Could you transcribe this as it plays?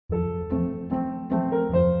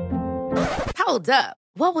Hold up.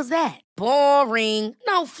 What was that? Boring.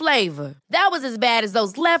 No flavor. That was as bad as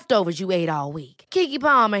those leftovers you ate all week. Keke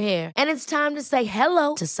Palmer here. And it's time to say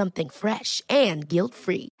hello to something fresh and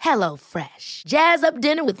guilt-free. Hello Fresh. Jazz up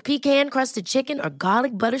dinner with pecan-crusted chicken or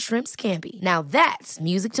garlic butter shrimp scampi. Now that's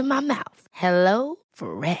music to my mouth. Hello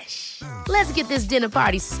Fresh. Let's get this dinner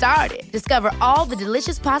party started. Discover all the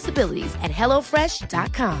delicious possibilities at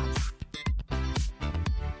hellofresh.com.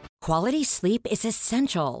 Quality sleep is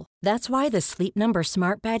essential. That's why the Sleep Number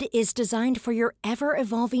Smart Bed is designed for your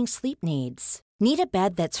ever-evolving sleep needs. Need a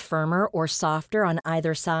bed that's firmer or softer on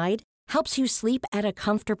either side? Helps you sleep at a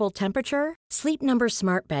comfortable temperature? Sleep Number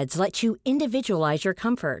Smart Beds let you individualize your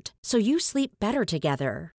comfort, so you sleep better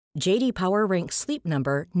together. J.D. Power ranks Sleep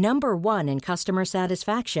Number number 1 in customer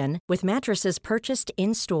satisfaction with mattresses purchased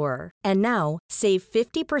in-store. And now, save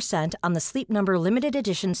 50% on the Sleep Number Limited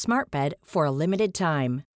Edition Smart Bed for a limited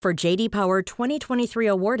time. For J.D. Power 2023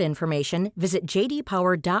 award information, visit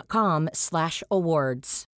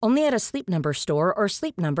jdpower.com/awards. Only at a Sleep Number store or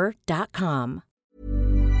sleepnumber.com.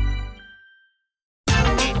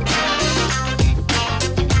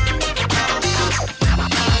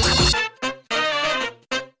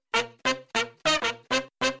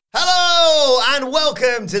 And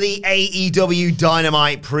welcome to the AEW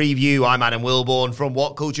Dynamite preview. I'm Adam Wilborn from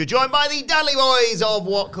What Culture, joined by the Dudley Boys of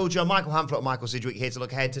What Culture, Michael Hamflett and Michael Sidgwick, here to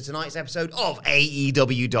look ahead to tonight's episode of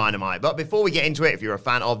AEW Dynamite. But before we get into it, if you're a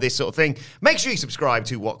fan of this sort of thing, make sure you subscribe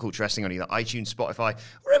to What Culture Wrestling on either iTunes, Spotify,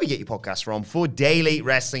 wherever you get your podcasts from, for daily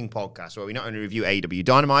wrestling podcasts, where we not only review AEW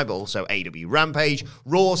Dynamite, but also AEW Rampage,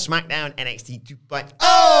 Raw, SmackDown, NXT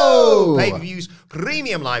 2.0 pay-per-views,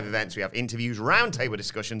 premium live events. We have interviews, roundtable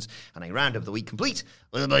discussions, and a round of the week complete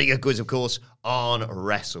with a big quiz, of course, on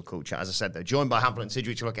Wrestle Culture. As I said, though, joined by Hamflett and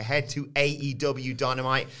Sidgwick to look ahead to AEW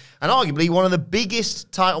Dynamite, and arguably one of the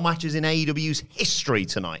biggest title matches in AEW's history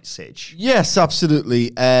tonight, Sidge. Yes,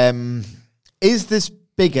 absolutely. Is this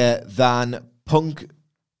bigger than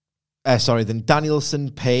than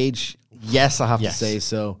Danielson, Page? Yes, I have to say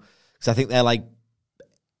so. Because I think they're like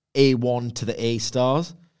A1 to the A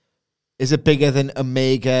stars. Is it bigger than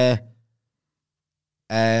Omega,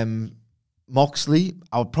 Moxley?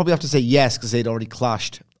 I would probably have to say yes, because they'd already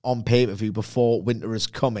clashed on pay-per-view before Winter is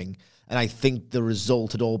Coming, and I think the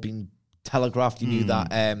result had all been telegraphed. You knew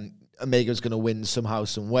that Omega was going to win somehow,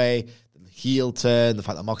 some way. The heel turn, the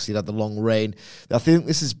fact that Moxley had the long reign. I think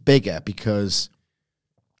this is bigger because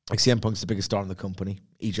like CM Punk's the biggest star in the company.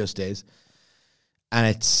 He just is. And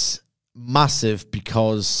it's massive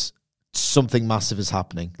because something massive is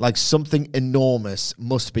happening. Like, something enormous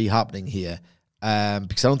must be happening here.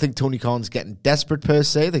 Because I don't think Tony Khan's getting desperate per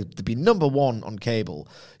se. They'd be number one on cable.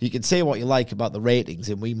 You can say what you like about the ratings,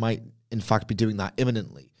 and we might, in fact, be doing that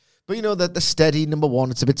imminently. But you know that the steady number one,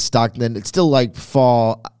 it's a bit stagnant. It still like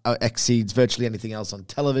far exceeds virtually anything else on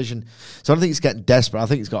television. So I don't think he's getting desperate. I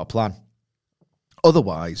think he's got a plan.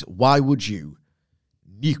 Otherwise, why would you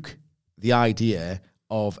nuke the idea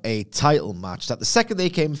of a title match that the second they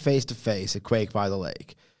came face to face at Quake by the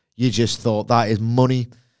Lake, you just thought that is money.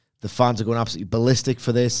 The fans are going absolutely ballistic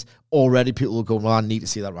for this. Already people are going, well, I need to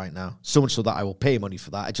see that right now. So much so that I will pay money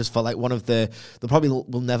for that. It just felt like one of they probably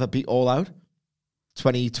will never beat All Out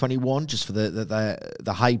 2021, just for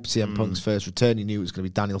the hype, CM Punk's first return. You knew it was going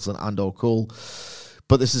to be Danielson and or Cole.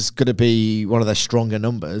 But this is going to be one of their stronger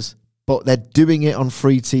numbers. But they're doing it on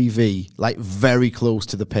free TV, like very close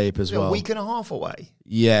to the paper as well. A week and a half away.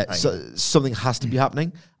 Yeah, so something has to be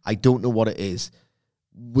happening. I don't know what it is.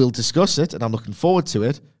 We'll discuss it, and I'm looking forward to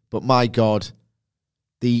it. But my God,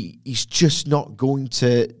 he's just not going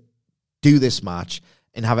to do this match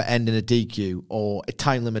and have it end in a DQ or a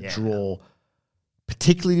time limit draw,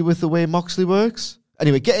 particularly with the way Moxley works.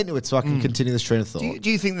 Anyway, get into it so I can continue this train of thought. Do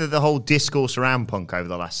you think that the whole discourse around Punk over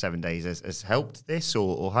the last 7 days has helped this,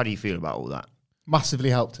 or how do you feel about all that? Massively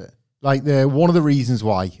helped it. Like, one of the reasons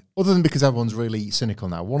why, other than because everyone's really cynical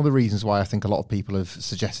now, one of the reasons why I think a lot of people have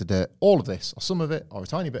suggested that all of this, or some of it, or a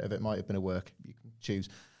tiny bit of it might have been a work, you can choose,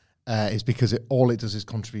 is because all it does is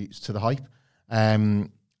contributes to the hype.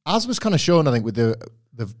 As was kind of shown, I think, with the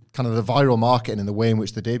kind of the viral marketing and the way in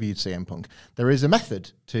which they debuted CM Punk, there is a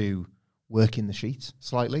method to working the sheets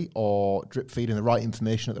slightly or drip feeding the right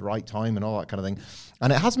information at the right time and all that kind of thing.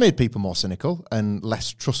 And it has made people more cynical and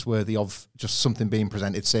less trustworthy of just something being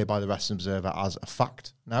presented, say, by the Wrestling Observer as a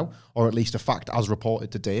fact now, or at least a fact as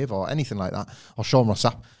reported to Dave or anything like that, or Sean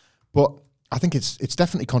Rossap. But I think it's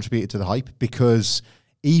definitely contributed to the hype, because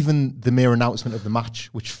even the mere announcement of the match,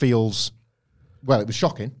 which feels, well, it was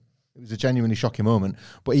shocking. It was a genuinely shocking moment.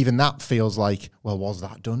 But even that feels like, well, was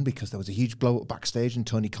that done? Because there was a huge blow up backstage and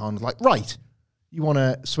Tony Khan was like, right, you want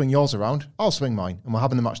to swing yours around? I'll swing mine. And we're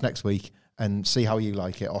having the match next week. and see how you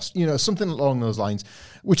like it, or something along those lines,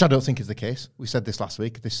 which I don't think is the case. We said this last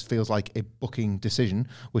week. This feels like a booking decision,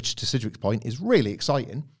 which to Sidgwick's point is really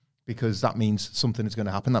exciting because that means something is going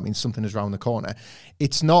to happen. That means something is around the corner.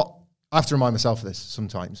 It's not, I have to remind myself of this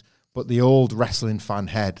sometimes, but the old wrestling fan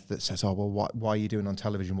head that says, oh, well, why are you doing on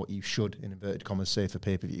television what you should, in inverted commas, say for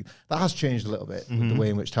pay-per-view? That has changed a little bit with the way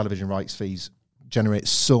in which television rights fees generate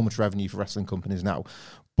so much revenue for wrestling companies now.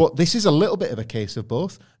 But this is a little bit of a case of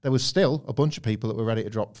both. There was still a bunch of people that were ready to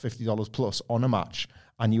drop $50 plus on a match,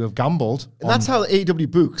 and you have gambled. And that's how AEW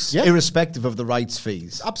books, irrespective of the rights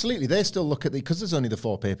fees. Absolutely. They still look at because there's only the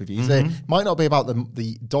 4 pay-per-views. They might not be about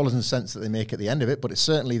the dollars and cents that they make at the end of it, but it's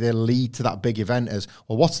certainly they lead to that big event as,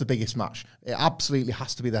 well, what's the biggest match? It absolutely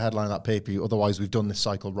has to be the headline of that pay-per-view, otherwise we've done this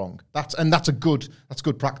cycle wrong. That's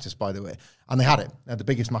good practice, by the way. And they had it. They had the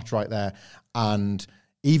biggest match right there. And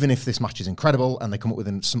even if this match is incredible and they come up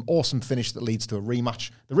with some awesome finish that leads to a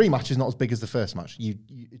rematch, the rematch is not as big as the first match.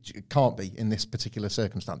 It can't be in this particular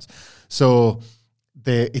circumstance. So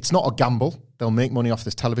it's not a gamble. They'll make money off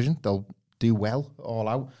this television. They'll do well all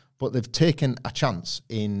out. But they've taken a chance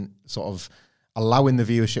in sort of allowing the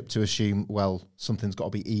viewership to assume, well, something's got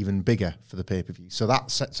to be even bigger for the pay-per-view. So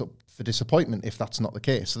that sets up for disappointment if that's not the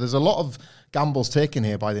case. So there's a lot of gambles taken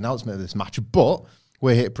here by the announcement of this match. But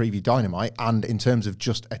we're here to preview Dynamite, and in terms of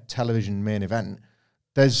just a television main event,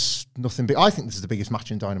 there's nothing big. I think this is the biggest match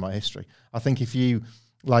in Dynamite history. I think if you,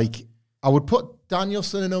 I would put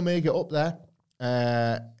Danielson and Omega up there,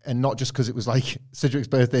 and not just because it was like Sidgwick's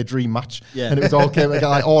birthday dream match, and it was all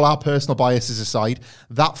all our personal biases aside,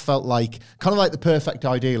 that felt like kind of like the perfect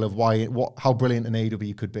ideal of how brilliant an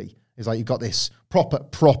AEW could be. It's like you've got this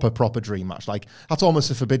proper dream match. Like that's almost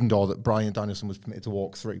a forbidden door that Bryan Danielson was permitted to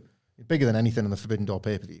walk through. Bigger than anything on the Forbidden Door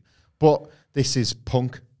pay-per-view. But this is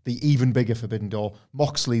Punk, the even bigger Forbidden Door.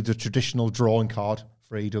 Moxley, the traditional drawing card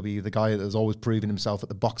for AEW, the guy that has always proven himself at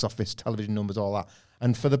the box office, television numbers, all that.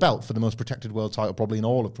 And for the belt, for the most protected world title probably in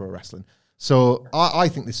all of pro wrestling. So I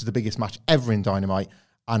think this is the biggest match ever in Dynamite.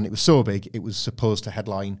 And it was so big, it was supposed to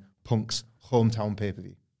headline Punk's hometown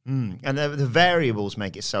pay-per-view. And the variables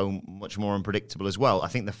make it so much more unpredictable as well. I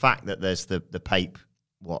think the fact that there's the PAPE,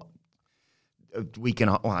 a week and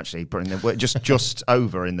a half, well, actually, just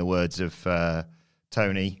over, in the words of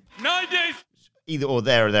Tony. 9 days! Either or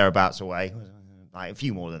there or thereabouts away. Like a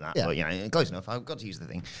few more than that, but close enough. I've got to use the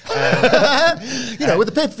thing. With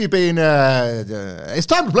the pay-per-view being, it's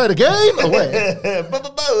time to play the game away.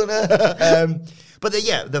 But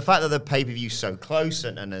the fact that the pay-per-view is so close,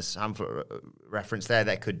 and as Hamflett referenced there,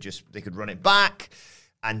 they could run it back.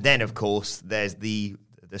 And then, of course, there's the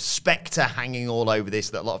spectre hanging all over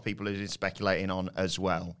this that a lot of people are speculating on as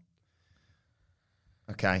well.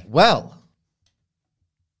 Okay. Well.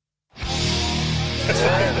 It's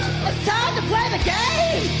time to play the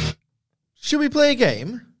game! Should we play a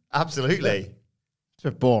game? Absolutely. It's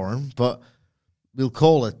a bit boring, but we'll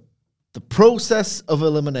call it the process of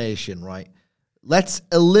elimination, right? Let's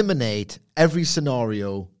eliminate every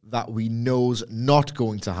scenario that we know's not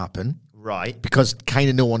going to happen. Right. Because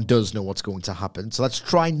kind of no one does know what's going to happen. So let's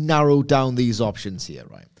try and narrow down these options here,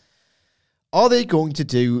 right? Are they going to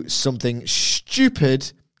do something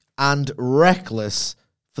stupid and reckless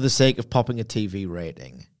for the sake of popping a TV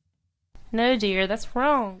rating? No, dear, that's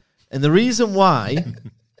wrong. And the reason why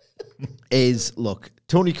is, look,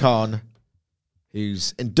 Tony Khan,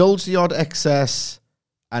 who's indulged the odd excess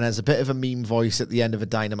and has a bit of a meme voice at the end of a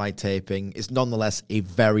Dynamite taping, is nonetheless a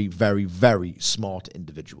very, very, very smart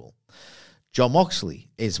individual. Jon Moxley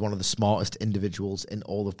is one of the smartest individuals in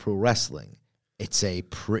all of pro wrestling. It's a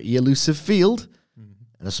pretty elusive field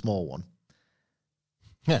and a small one.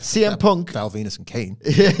 Yeah, CM Punk. Val Venus and Kane.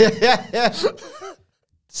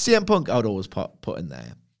 CM Punk, I would always put in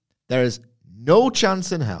there. There is no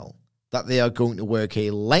chance in hell that they are going to work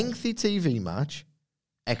a lengthy TV match,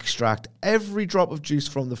 extract every drop of juice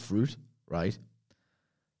from the fruit, right?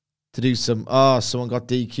 To do some, someone got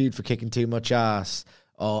DQ'd for kicking too much ass.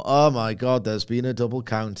 Or, oh my God, there's been a double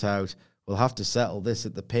count out. We'll have to settle this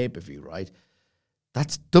at the pay-per-view, right?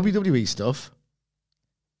 That's WWE stuff.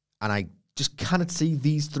 And I just cannot see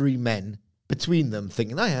these three men between them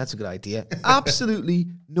thinking, oh yeah, that's a good idea. Absolutely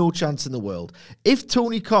no chance in the world. If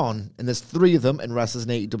Tony Khan, and there's three of them, and wrestlers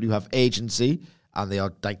in AEW have agency, and they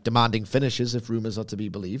are like demanding finishes if rumors are to be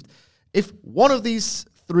believed, if one of these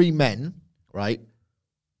three men, right,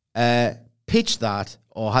 pitched that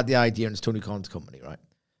or had the idea and it's Tony Khan's company, right,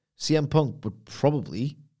 CM Punk would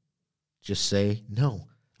probably just say no.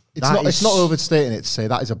 It's not overstating it to say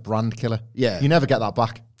that is a brand killer. Yeah. You never get that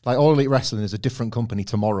back. Like, All Elite Wrestling is a different company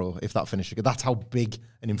tomorrow if that finishes. That's how big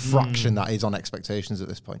an infraction that is on expectations at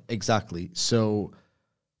this point. Exactly. So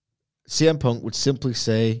CM Punk would simply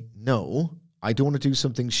say, no, I don't want to do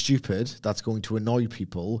something stupid that's going to annoy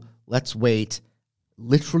people. Let's wait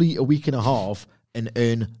literally a week and a half and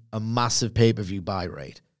earn a massive pay-per-view buy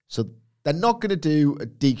rate. So they're not going to do a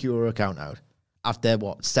DQ or a count out after,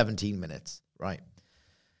 17 minutes, right?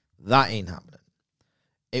 That ain't happening.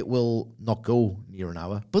 It will not go near an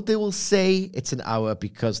hour, but they will say it's an hour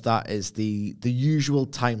because that is the usual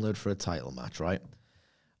time load for a title match, right?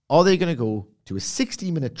 Are they going to go to a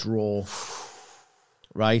 60-minute draw,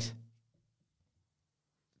 right?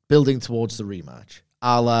 Building towards the rematch.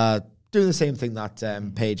 I'll do the same thing that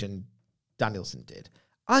Page and Danielson did.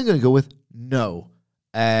 I'm going to go with no.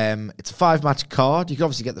 It's a 5-match card. You can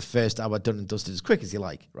obviously get the first hour done and dusted as quick as you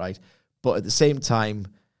like, right? But at the same time,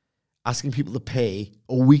 asking people to pay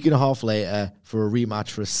a week and a half later for a rematch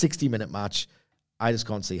for a 60-minute match, I just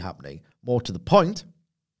can't see happening. More to the point,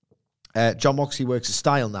 Jon Moxley works a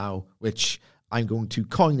style now, which I'm going to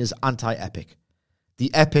coin as anti-epic.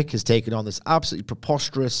 The epic has taken on this absolutely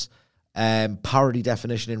preposterous parody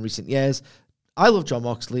definition in recent years. I love Jon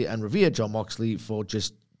Moxley and revere Jon Moxley for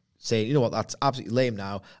just saying, you know what, that's absolutely lame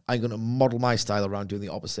now. I'm going to model my style around doing the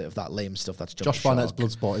opposite of that lame stuff that's Josh Barnett's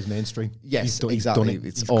Bloodsport is mainstream. Yes, he's exactly. Done it.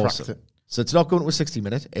 It's He's awesome. it. So it's not going to a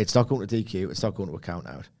 60-minute. It's not going to DQ. It's not going to a count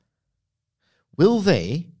out. Will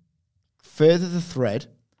they further the thread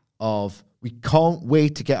of we can't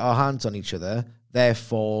wait to get our hands on each other,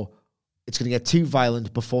 therefore it's going to get too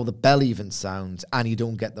violent before the bell even sounds and you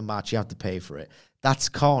don't get the match, you have to pay for it. That's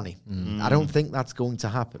corny. I don't think that's going to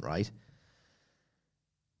happen, right?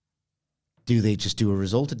 Do they just do a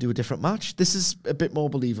result and do a different match? This is a bit more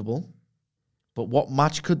believable. But what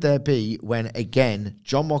match could there be when, again,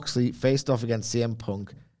 Jon Moxley faced off against CM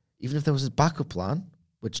Punk, even if there was a backup plan,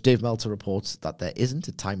 which Dave Meltzer reports that there isn't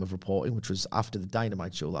at time of reporting, which was after the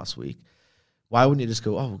Dynamite show last week. Why wouldn't you just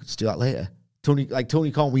go, let's do that later?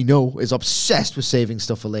 Tony Khan, we know, is obsessed with saving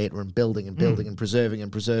stuff for later and building and building and preserving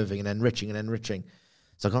and preserving and enriching and enriching.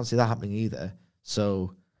 So I can't see that happening either.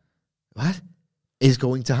 So what is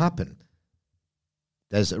going to happen?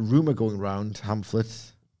 There's a rumor going around, Hamflet.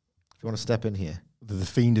 If you want to step in here. The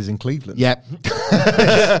Fiend is in Cleveland. Yep.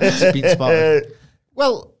 It's been spotted.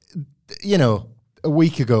 Well, a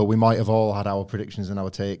week ago, we might have all had our predictions and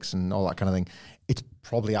our takes and all that kind of thing. It's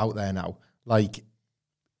probably out there now. Like,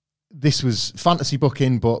 this was fantasy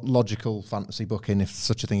booking, but logical fantasy booking, if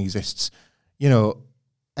such a thing exists.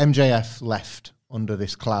 MJF left under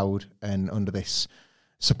this cloud and under this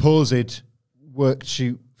supposed work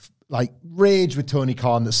shoot, like rage with Tony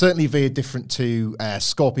Khan that certainly veered different to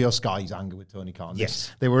Scorpio Sky's anger with Tony Khan.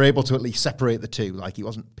 Yes. They were able to at least separate the two. Like, he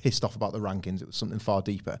wasn't pissed off about the rankings. It was something far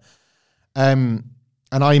deeper. And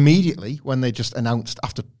I immediately, when they just announced,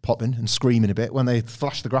 after popping and screaming a bit, when they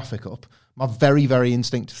flashed the graphic up, my very, very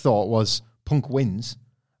instinctive thought was Punk wins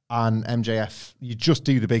and MJF, you just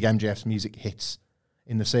do the big MJF's music hits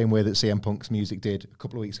in the same way that CM Punk's music did a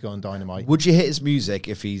couple of weeks ago on Dynamite. Would you hit his music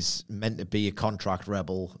if he's meant to be a contract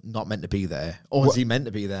rebel, not meant to be there? Or is he meant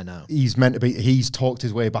to be there now? He's meant to be. He's talked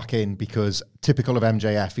his way back in because, typical of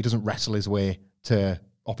MJF, he doesn't wrestle his way to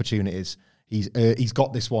opportunities. He's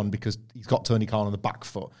got this one because he's got Tony Khan on the back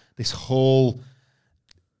foot. This whole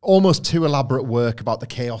almost too elaborate work about the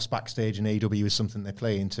chaos backstage in AEW is something they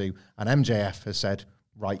play into. And MJF has said,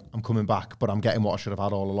 right, I'm coming back, but I'm getting what I should have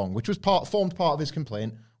had all along, which was formed part of his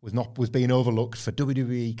complaint, was being overlooked for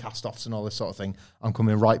WWE cast-offs and all this sort of thing. I'm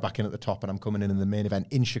coming right back in at the top, and I'm coming in the main event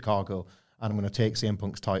in Chicago, and I'm going to take CM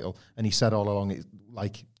Punk's title. And he said all along,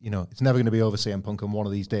 it's never going to be over, CM Punk, and one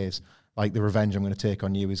of these days, like, the revenge I'm going to take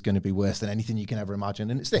on you is going to be worse than anything you can ever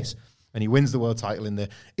imagine. And it's this. And he wins the world title in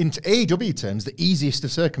AEW terms, the easiest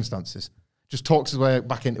of circumstances. Just talks his way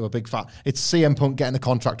back into a big fat. It's CM Punk getting the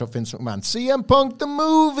contract up Vince McMahon. CM Punk the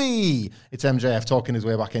movie. It's MJF talking his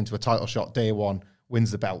way back into a title shot day one,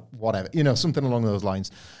 wins the belt, whatever. Something along those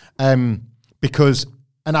lines. It's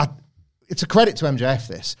a credit to MJF,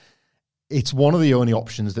 this. It's one of the only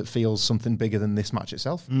options that feels something bigger than this match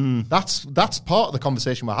itself. That's part of the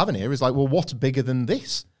conversation we're having here is like, well, what's bigger than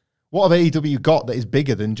this? What have AEW got that is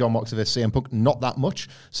bigger than Jon Moxley vs. CM Punk? Not that much.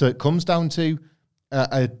 So it comes down to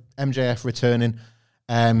a MJF returning.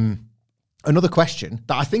 Another question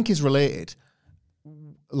that I think is related,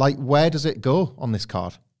 like, where does it go on this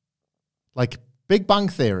card? Like, Big Bang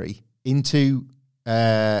Theory into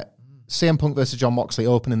CM Punk versus Jon Moxley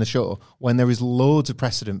opening the show when there is loads of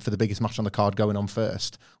precedent for the biggest match on the card going on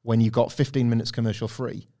first, when you've got 15 minutes commercial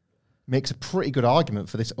free, makes a pretty good argument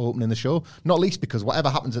for this opening the show, not least because whatever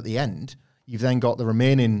happens at the end, you've then got the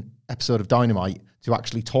remaining episode of Dynamite to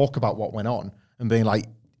actually talk about what went on and being like,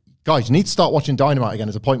 guys, you need to start watching Dynamite again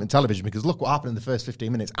as appointment television because look what happened in the first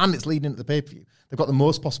 15 minutes and it's leading into the pay-per-view. They've got the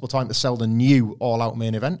most possible time to sell the new all-out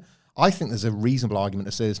main event. I think there's a reasonable argument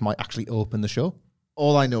to say this might actually open the show.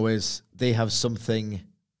 All I know is they have something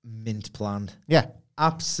mint planned. Yeah.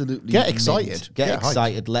 Absolutely. Get excited. Get Get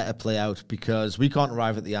excited. Let it play out because we can't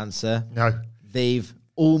arrive at the answer. No. They've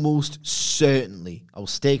almost certainly, I'll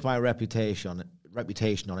stake my reputation on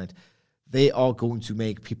it, they are going to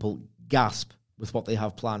make people gasp with what they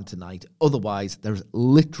have planned tonight. Otherwise, there's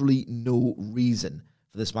literally no reason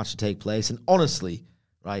for this match to take place. And honestly,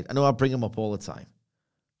 right, I know I bring them up all the time.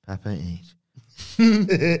 Papa H.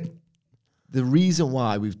 The reason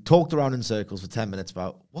why we've talked around in circles for 10 minutes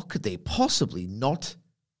about what could they possibly not...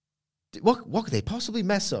 What could they possibly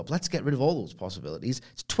mess up? Let's get rid of all those possibilities.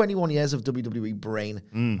 It's 21 years of WWE brain.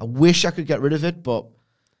 I wish I could get rid of it, but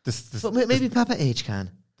maybe Papa H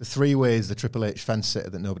can. The 3 ways the Triple H fence sitter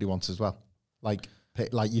that nobody wants as well. Like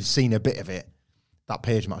you've seen a bit of it. That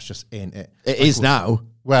Page match just ain't it. It is now.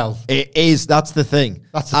 Well, it is. That's the thing.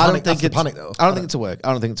 That's the panic. That's the panic, though. I don't think it's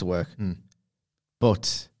a work.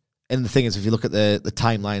 But, and the thing is, if you look at the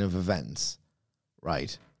timeline of events,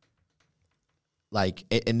 right? Like,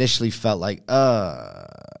 it initially felt like,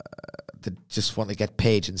 they just want to get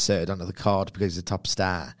Page inserted onto the card because he's a top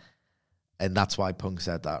star. And that's why Punk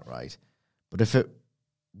said that, right? But if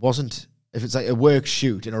it's like a work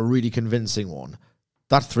shoot and a really convincing one,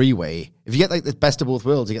 that 3-way, if you get like the best of both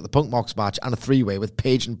worlds, you get the Punk Mox match and a 3-way with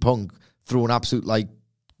Page and Punk throwing absolute like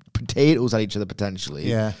potatoes at each other potentially.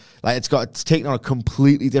 Yeah. Like it's taken on a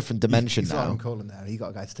completely different dimension he's now. Adam Cole in there. He got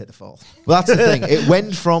a guy to take the fall. Well, that's the thing. It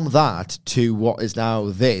went from that to what is now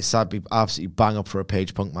this. I'd be absolutely bang up for a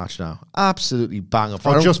Page Punk match now. Absolutely bang up.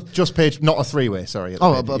 Oh, just Page, not a 3-way. Sorry.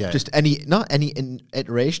 Just any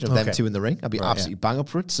iteration of them two in the ring. I'd be absolutely bang up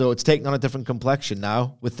for it. So it's taking on a different complexion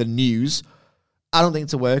now with the news. I don't think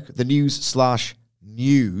it's a work. The news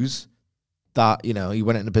that he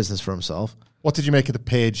went into business for himself. What did you make of the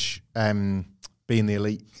Page being the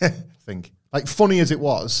Elite thing? Like, funny as it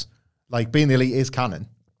was, like, being the Elite is canon.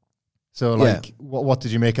 So, like, what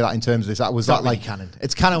did you make of that in terms of this? Was that really like canon?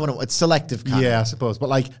 It's canon when it's selective canon. Yeah, I suppose. But,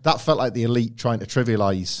 like, that felt like the Elite trying to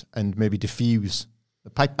trivialize and maybe diffuse the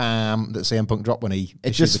pipe bam that CM Punk dropped when he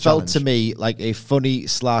It just felt to me like a funny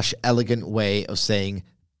 / elegant way of saying,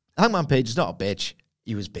 Hangman Page is not a bitch.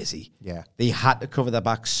 He was busy. Yeah. They had to cover their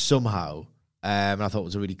back somehow. And I thought it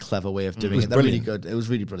was a really clever way of doing it. They're really good. It was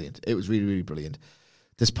really brilliant. It was really, really brilliant.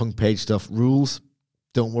 This Punk Page stuff rules.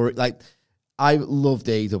 Don't worry. Like, I loved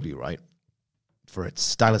AEW, right? For its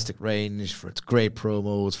stylistic range, for its great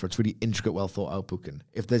promos, for its really intricate, well thought out booking.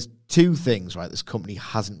 If there's 2 things, right, this company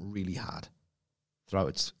hasn't really had throughout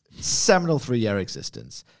its seminal 3-year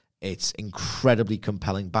existence, it's incredibly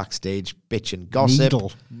compelling backstage bitch and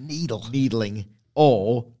gossip, needling,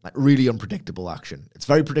 or like really unpredictable action. It's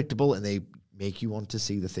very predictable, and they make you want to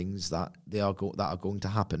see the things that are going to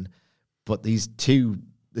happen. But this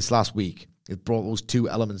last week, it brought those 2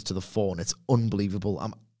 elements to the fore, and it's unbelievable.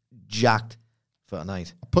 I'm jacked for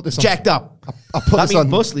tonight. Jacked up. That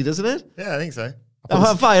means bustly, doesn't it? Yeah, I think so.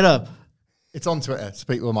 I'm fired up. It's on Twitter, so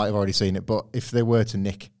people might have already seen it, but if they were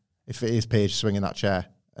to if it is Page swinging that chair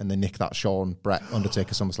and they nick that Shawn, Brett,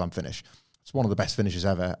 Undertaker SummerSlam finish, it's one of the best finishes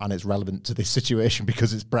ever, and it's relevant to this situation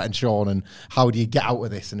because it's Brett and Shawn, and how do you get out of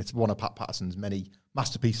this? And it's one of Pat Patterson's many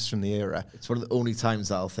masterpieces from the era. It's one of the only times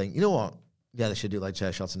that I'll think, you know what? Yeah, they should do like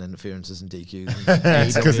chair shots and interferences and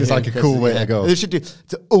DQs. Because it's like a cool way to go. They should do. It's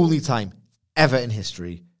the only time ever in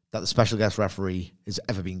history that the special guest referee has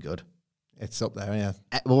ever been good. It's up there, yeah.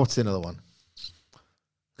 Well, what's the other one?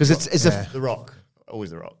 Because it's The Rock. Always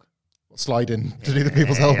The Rock. Sliding to do the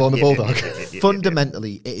people's elbow on the Bulldog.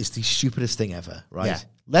 Fundamentally, it is the stupidest thing ever, right? Yeah.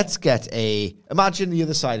 Let's imagine the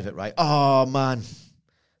other side of it, right? Oh, man.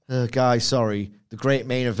 Guys, sorry. The great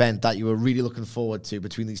main event that you were really looking forward to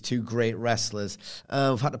between these 2 great wrestlers.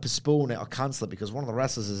 We've had to postpone it or cancel it because one of the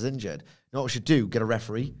wrestlers is injured. You know what we should do? Get a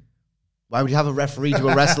referee. Why would you have a referee do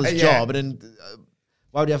a wrestler's job? And then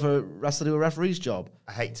why would you have a wrestler do a referee's job?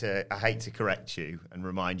 I hate to correct you and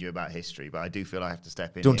remind you about history, but I do feel I have to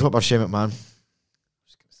step in. Don't talk about Shane McMahon. I'm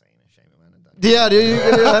just going to say, Shane McMahon and Yeah,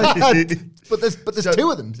 but there's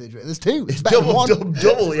 2 of them, Cedric. There's 2. It's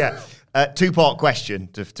double, yeah. 2-part question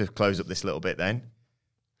to close up this little bit then.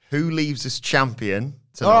 Who leaves as champion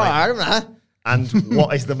tonight? I don't know. And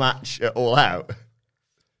what is the match at All Out?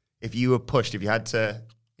 If you were pushed, if you had to,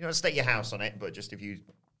 stake your house on it, but just if you...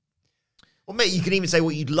 Well, mate, you can even say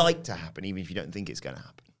what you'd like to happen, even if you don't think it's going to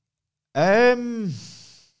happen.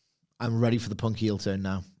 I'm ready for the Punk heel turn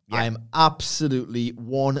now. Yeah. I am absolutely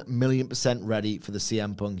 1,000,000% ready for the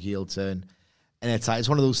CM Punk heel turn. And it's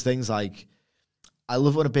one of those things like, I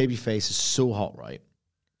love when a baby face is so hot, right?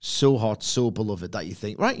 So hot, so beloved that you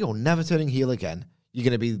think, right, you're never turning heel again. You're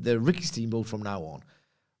going to be the Ricky Steamboat from now on.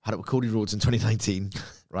 Had it with Cody Rhodes in 2019,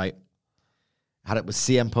 right? Had it with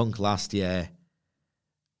CM Punk last year.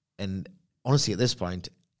 And honestly, at this point,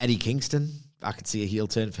 Eddie Kingston, I could see a heel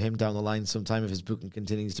turn for him down the line sometime if his booking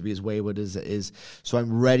continues to be as wayward as it is. So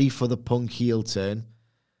I'm ready for the Punk heel turn.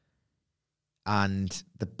 And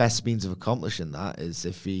the best means of accomplishing that is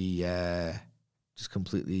if he just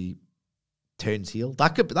completely turns heel.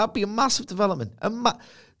 That'd be a massive development.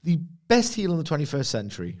 The best heel in the 21st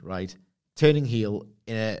century, right? Turning heel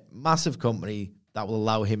in a massive company that will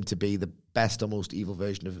allow him to be the best or most evil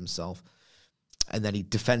version of himself. And then he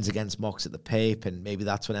defends against Mox at the Pape, and maybe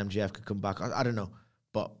that's when MJF could come back. I don't know.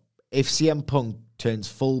 But if CM Punk turns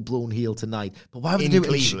full-blown heel tonight, but why would they do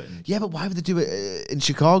Cleveland? it? But why would they do it in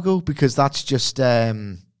Chicago? Because that's just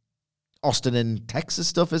Austin and Texas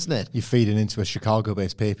stuff, isn't it? You're feeding into a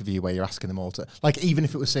Chicago-based pay-per-view where you're asking them all to... Like, even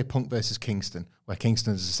if it was, say, Punk versus Kingston, where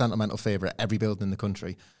Kingston is a sentimental favourite at every building in the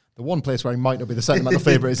country, the one place where he might not be the sentimental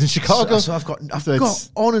favourite is in Chicago. So I've got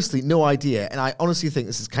honestly no idea. And I honestly think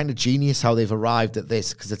this is kind of genius how they've arrived at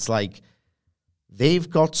this, because it's like they've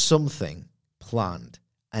got something planned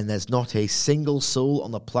and there's not a single soul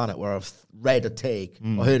on the planet where I've read a take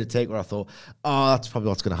or heard a take where I thought, oh, that's probably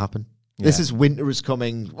what's going to happen. Yeah. This is winter is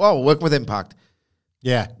coming. Oh, working with Impact.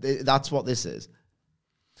 Yeah. That's what this is.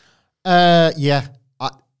 Yeah.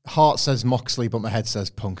 Heart says Moxley, but my head says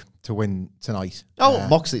Punk to win tonight. Oh,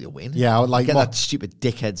 Moxley to win. Yeah, I would like get that stupid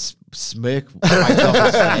dickhead's smirk right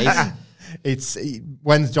off his face.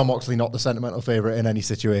 When's John Moxley not the sentimental favourite in any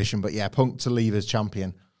situation? But yeah, Punk to leave as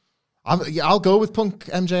champion. I'll go with Punk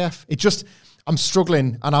MJF. I'm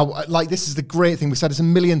struggling, and this is the great thing. We said this a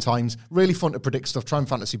million times. Really fun to predict stuff, try and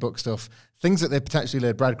fantasy book stuff, things that they potentially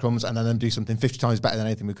laid breadcrumbs, and then them do something 50 times better than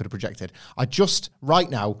anything we could have projected. I just right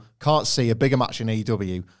now can't see a bigger match in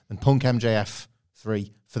AEW than Punk MJF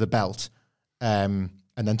 3 for the belt. And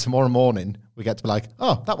then tomorrow morning we get to be like,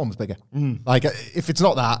 oh, that one was bigger. Like if it's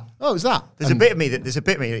not that, oh, it was that. There's a bit of me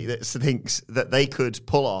that thinks that they could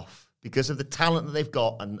pull off, because of the talent that they've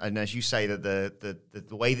got, and as you say, that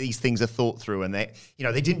the way these things are thought through, and they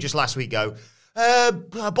didn't just last week go,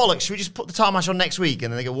 bollocks, should we just put the title match on next week?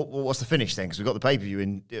 And then they go, what's the finish then? Because we've got the pay-per-view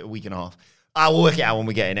in a week and a half. We'll work it out when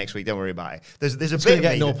we get it next week. Don't worry about it. There's a bit of me. It's going to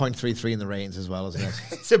get 0.33 in the ratings as well, isn't it?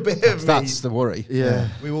 It's a bit of me. That's the worry. Yeah.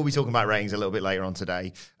 We will be talking about ratings a little bit later on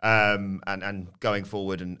today, and going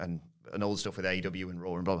forward, and all the stuff with AEW and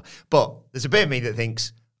Raw and blah, blah. But there's a bit of me that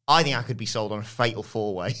thinks, I think I could be sold on a fatal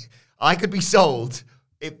four-way. I could be sold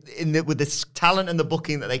with the talent and the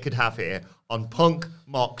booking that they could have here on Punk,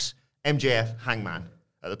 Mox, MJF, Hangman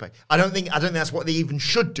at the pay. I don't think that's what they even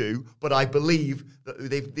should do, but I believe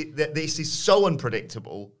that this is so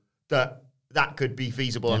unpredictable that could be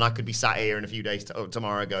feasible, and I could be sat here in a few days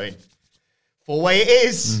tomorrow going, four-way it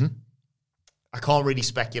is. Mm-hmm. I can't really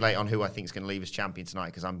speculate on who I think is going to leave as champion tonight,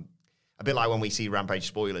 because I'm a bit like when we see Rampage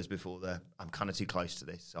spoilers before I'm kind of too close to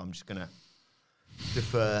this, so I'm just going to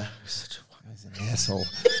defer. He's an asshole.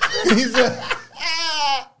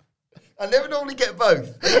 I never normally get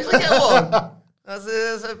both. I usually get one.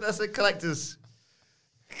 That's a collector's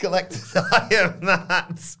item.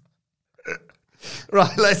 That.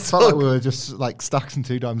 Right, let's talk. Like we were just like Stacks and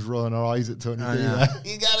 2 times rolling our eyes at Tony D there.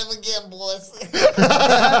 You got him again, boys.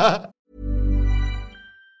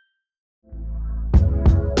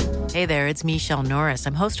 Hey there, it's Michelle Norris.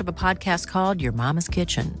 I'm host of a podcast called Your Mama's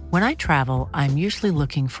Kitchen. When I travel, I'm usually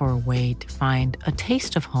looking for a way to find a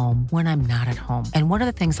taste of home when I'm not at home. And one of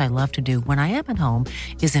the things I love to do when I am at home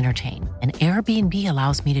is entertain. And Airbnb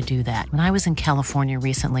allows me to do that. When I was in California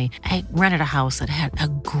recently, I rented a house that had a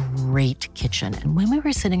great kitchen. And when we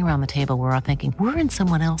were sitting around the table, we were all thinking, we're in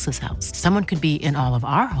someone else's house. Someone could be in all of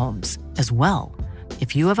our homes as well.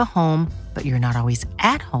 If you have a home, but you're not always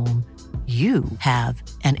at home, you have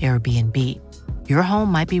an Airbnb. Your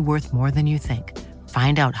home might be worth more than you think.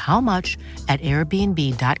 Find out how much at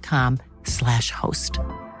airbnb.com/host.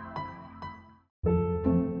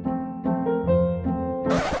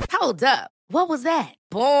 Hold up. What was that?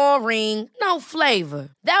 Boring. No flavor.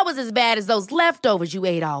 That was as bad as those leftovers you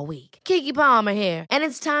ate all week. Keke Palmer here, and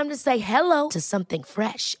it's time to say hello to something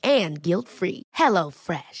fresh and guilt-free.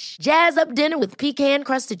 HelloFresh. Jazz up dinner with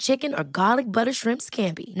pecan-crusted chicken or garlic butter shrimp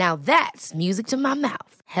scampi. Now that's music to my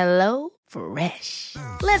mouth. HelloFresh.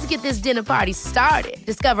 Let's get this dinner party started.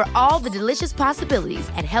 Discover all the delicious possibilities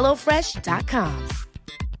at HelloFresh.com.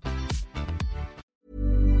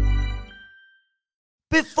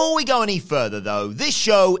 Before we go any further, though, this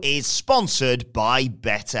show is sponsored by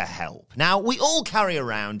BetterHelp. Now, we all carry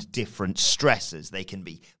around different stressors. They can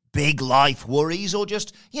be big life worries or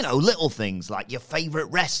just, little things like your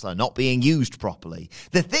favorite wrestler not being used properly.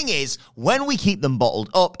 The thing is, when we keep them bottled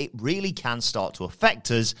up, it really can start to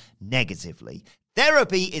affect us negatively.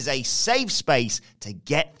 Therapy is a safe space to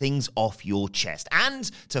get things off your chest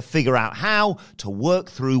and to figure out how to work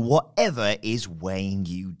through whatever is weighing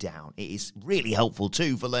you down. It is really helpful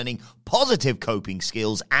too for learning positive coping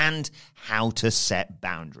skills and how to set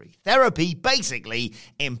boundaries. Therapy basically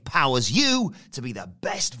empowers you to be the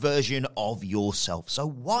best version of yourself. So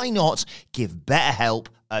why not give BetterHelp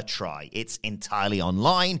a try? It's entirely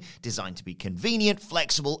online, designed to be convenient,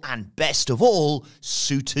 flexible, and best of all,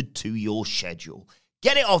 suited to your schedule.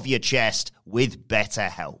 Get it off your chest with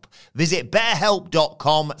BetterHelp. Visit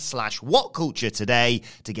betterhelp.com/whatculture today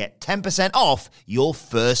to get 10% off your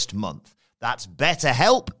first month. That's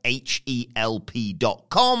BetterHelp,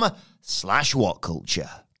 HELP.com/whatculture.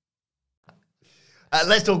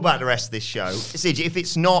 Let's talk about the rest of this show. Sige, if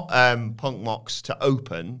it's not Punk Mox to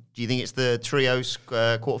open, do you think it's the Trios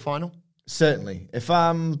quarterfinal? Certainly. If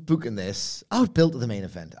I'm booking this, I would build to the main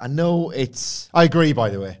event. I know it's... I agree, by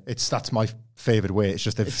the way. That's my favourite way. It's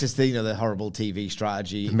just the horrible TV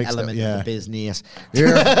strategy element of the business.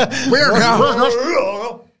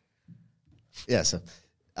 Yeah, so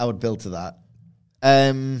I would build to that.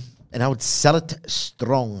 And I would sell it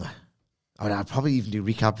strong. I'd probably even do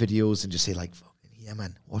recap videos and just say, like, yeah,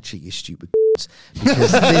 man, watch it, you stupid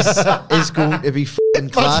because this is going to be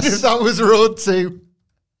f***ing class. Imagine if that was Road 2.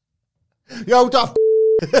 Yo, Duff.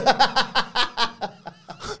 It's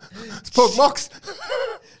Punk Mox.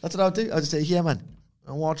 That's what I would do. I'd just say, yeah, man,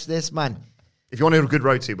 and watch this, man. If you want to hear a good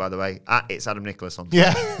Road 2, by the way, it's Adam Nicholas on.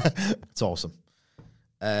 Yeah. It's awesome.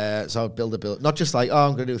 So I would build a build. Not just like,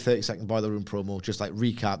 I'm going to do a 30-second Boiler Room promo, just like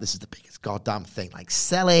recap. This is the biggest goddamn thing. Like,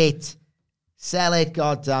 sell it. Sell it,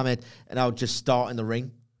 goddammit. And I would just start in the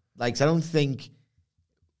ring. Like, I don't think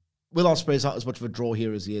Will Ospreay's not as much of a draw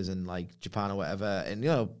here as he is in, like, Japan or whatever. And,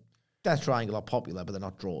 Death Triangle are popular, but they're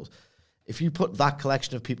not draws. If you put that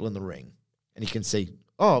collection of people in the ring, and you can see,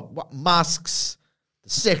 what masks, the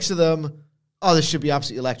 6 of them, this should be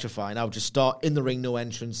absolutely electrifying. I would just start in the ring, no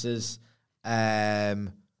entrances.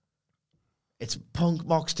 It's Punk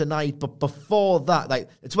Mox tonight, but before that, like,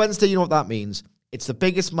 it's Wednesday, you know what that means. It's the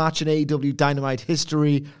biggest match in AEW Dynamite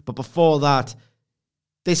history, but before that,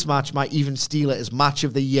 this match might even steal it as match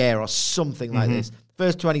of the year or something like this.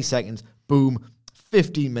 First 20 seconds, boom,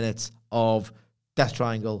 15 minutes of Death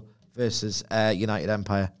Triangle versus United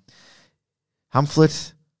Empire.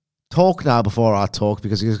 Hamflet, talk now before I talk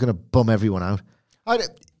because he's going to bum everyone out.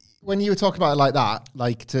 When you were talking about it like that,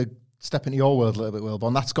 like to step into your world a little bit,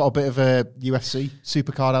 Wilborn, that's got a bit of a UFC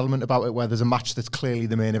supercard element about it where there's a match that's clearly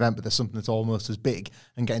the main event, but there's something that's almost as big,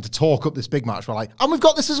 and getting to talk up this big match, we're like, and we've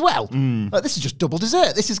got this as well. Like, this is just double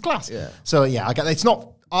dessert. This is class. Yeah. So, yeah, I get it. It's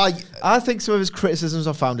not... I think some of his criticisms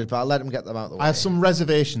are founded, but I'll let him get them out of the way. I have some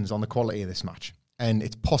reservations on the quality of this match, and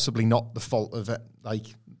it's possibly not the fault of it, like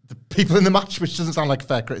the people in the match, which doesn't sound like a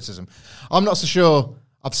fair criticism. I'm not so sure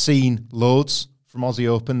I've seen loads from Aussie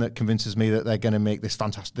Open that convinces me that they're going to make this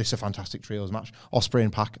a fantastic trios match. Ospreay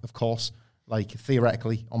and Pac, of course. Like,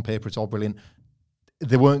 theoretically, on paper, it's all brilliant.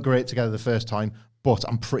 They weren't great together the first time, but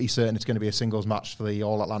I'm pretty certain it's going to be a singles match for the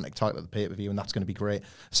All-Atlantic title at the pay-per-view, and that's going to be great.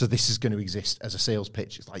 So this is going to exist as a sales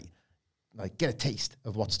pitch. It's like get a taste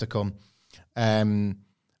of what's to come.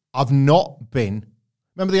 I've not been...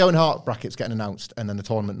 Remember the Owen Hart brackets getting announced and then the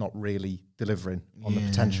tournament not really delivering on the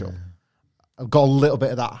potential? I've got a little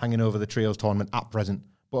bit of that hanging over the trios tournament at present,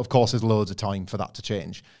 but of course there's loads of time for that to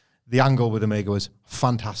change. The angle with Omega was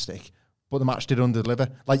fantastic, but the match did under-deliver.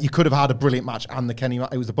 Like, you could have had a brilliant match and the Kenny match.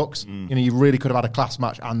 It was the Bucks. You really could have had a class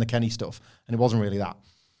match and the Kenny stuff, and it wasn't really that.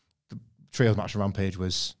 The trios match on Rampage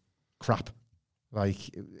was crap. Like,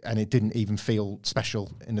 and it didn't even feel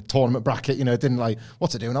special in the tournament bracket. It didn't like,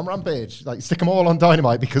 what's it doing on Rampage? Like, stick them all on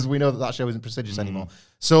Dynamite because we know that show isn't prestigious anymore.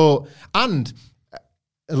 So, and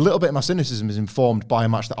a little bit of my cynicism is informed by a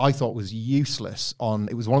match that I thought was useless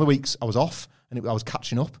it was one of the weeks I was off and I was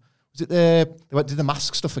catching up. Was it they did the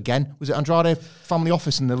mask stuff again? Was it Andrade Family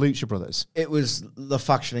Office and the Lucha Brothers? It was the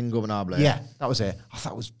faction Ingobernable. Yeah, that was it. I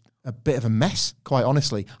thought it was a bit of a mess, quite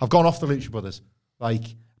honestly. I've gone off the Lucha Brothers.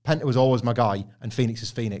 Like, Penta was always my guy, and Phoenix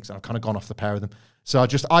is Phoenix, and I've kind of gone off the pair of them. So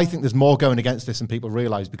I think there's more going against this than people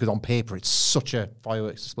realise, because on paper it's such a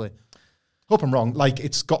fireworks display. Hope I'm wrong. Like,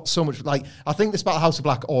 it's got so much... Like, I think this about House of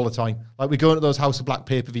Black all the time. Like, we go into those House of Black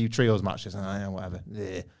pay-per-view trios matches, and whatever.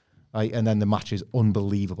 Yeah. Like, and then the match is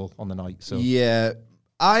unbelievable on the night. So yeah,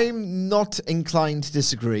 I'm not inclined to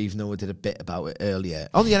disagree, even though I did a bit about it earlier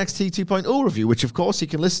on the NXT 2.0 review, which of course you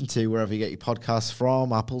can listen to wherever you get your podcasts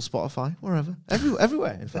from, Apple, Spotify, wherever,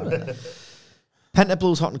 everywhere, in fact. Penta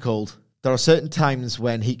blows hot and cold. There are certain times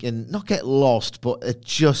when he can not get lost, but it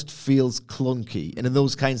just feels clunky. And in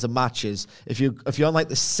those kinds of matches, if you're on like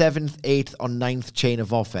the 7th, 8th, or 9th chain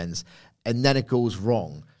of offense, and then it goes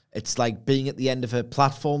wrong, it's like being at the end of a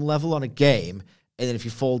platform level on a game, and then if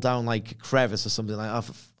you fall down like a crevice or something like that,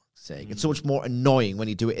 for fuck's sake, it's so much more annoying when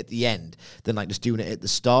you do it at the end than like just doing it at the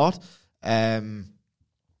start. And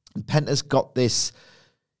Penta's got this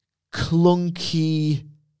clunky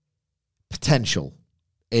potential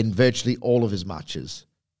in virtually all of his matches.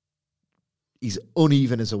 He's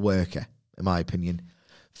uneven as a worker, in my opinion.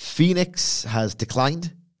 Phoenix has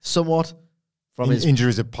declined somewhat from his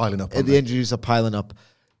injuries are piling up. The injuries are piling up.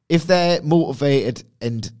 If they're motivated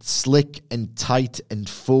and slick and tight and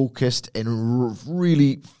focused and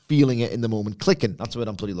really feeling it in the moment, clicking, that's what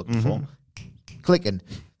I'm bloody looking for. Clicking.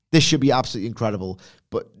 This should be absolutely incredible,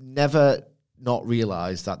 but never not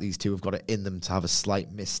realize that these two have got it in them to have a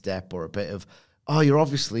slight misstep or a bit of, oh, you're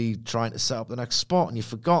obviously trying to set up the next spot and you've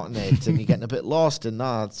forgotten it and you're getting a bit lost and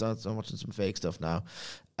I'm watching some fake stuff now.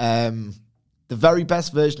 The very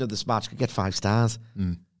best version of this match could get 5 stars.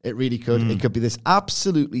 It really could. It could be this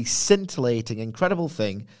absolutely scintillating, incredible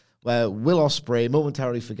thing where Will Ospreay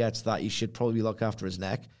momentarily forgets that he should probably look after his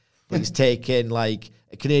neck. But he's taking like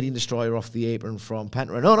a Canadian destroyer off the apron from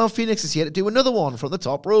Penta. And no, Phoenix is here to do another one from the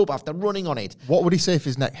top rope after running on it. What would he say if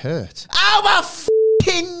his neck hurt? Ow, my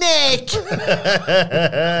fucking neck!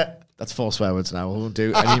 That's 4 swear words now. I won't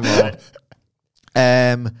do anymore.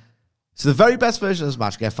 So the very best version of this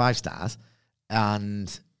match get 5 stars.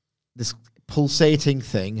 And this pulsating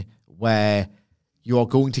thing where you are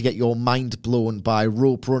going to get your mind blown by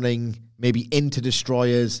rope running, maybe into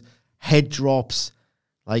destroyers, head drops,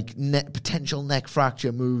 like potential neck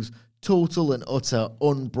fracture moves, total and utter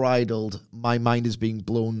unbridled, my mind is being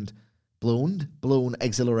blown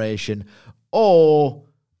exhilaration. Or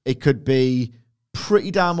it could be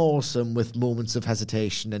pretty damn awesome with moments of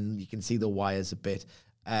hesitation and you can see the wires a bit.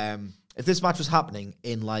 If this match was happening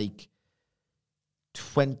in like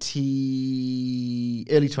early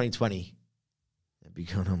 2020, it'd be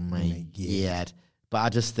going, oh my god. But I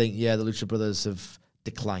just think, the Lucha Brothers have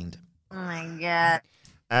declined. Oh my god.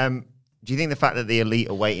 Do you think the fact that the Elite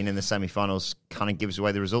are waiting in the semi-finals kind of gives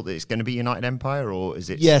away the result that it's going to be United Empire, or is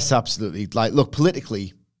it? Yes, absolutely. Like, look,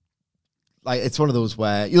 politically, like it's one of those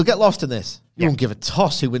where you'll get lost in this. You won't give a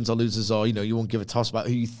toss who wins or loses, or you won't give a toss about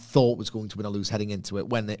who you thought was going to win or lose heading into it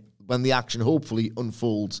when the action hopefully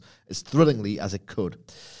unfolds as thrillingly as it could.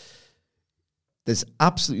 There's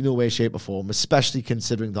absolutely no way, shape, or form, especially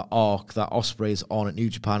considering the arc that Ospreay's on at New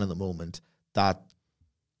Japan at the moment, that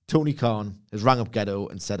Tony Khan has rang up Ghetto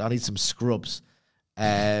and said, I need some scrubs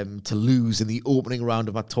to lose in the opening round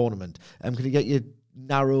of my tournament. Can you get your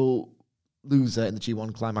narrow loser in the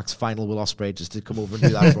G1 Climax final, Will Ospreay, just to come over and do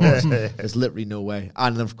that for us? There's literally no way.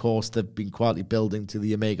 And of course, they've been quietly building to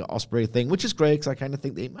the Omega Ospreay thing, which is great because I kind of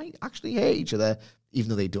think they might actually hate each other, even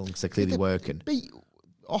though they don't, because they're clearly working.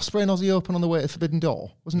 Ospreay and Aussie Open on the way to Forbidden Door.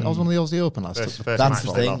 I was one of the Aussie Open last time. That's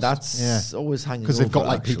the thing. That's always hanging over. Because they've got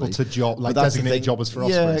like people to job, like designated jobbers for Ospreay.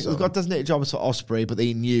 Yeah, they've got designated jobbers for Ospreay, but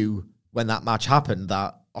they knew when that match happened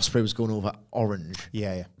that Ospreay was going over Orange.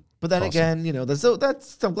 Yeah. But then again,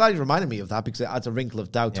 I'm glad you reminded me of that because it adds a wrinkle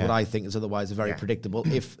of doubt to what I think is otherwise a very predictable,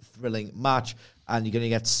 if thrilling match. And you're going to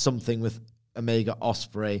get something with Omega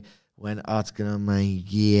Ospreay when Art's going to, my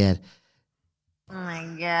god. Oh my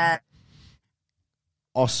god.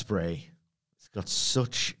 Ospreay has got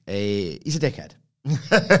he's a dickhead.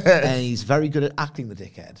 And he's very good at acting the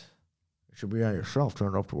dickhead. You should be on yourself,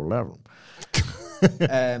 turn it up to 11.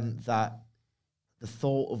 That the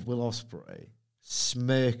thought of Will Ospreay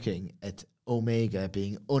smirking at Omega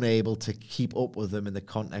being unable to keep up with them in the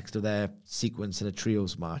context of their sequence in a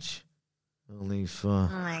trios match. Only for... Oh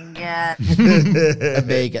my god.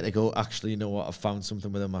 Omega to go, actually, you know what, I found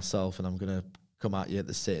something with him myself and I'm going to come at you at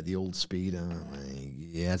the state of the old speed.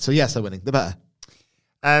 So yes, they're winning. They're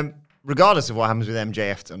better. Regardless of what happens with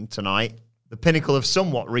MJF tonight, the Pinnacle have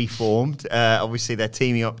somewhat reformed. Obviously, they're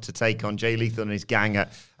teaming up to take on Jay Lethal and his gang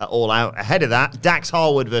at All Out. Ahead of that, Dax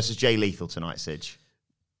Harwood versus Jay Lethal tonight, Sidge.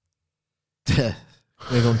 Gonna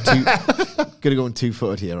go on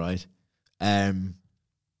 2-footed here, right?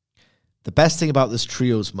 The best thing about this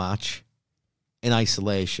trios match in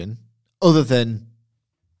isolation, other than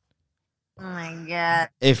Oh my god.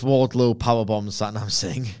 if Wardlow powerbombs Satnam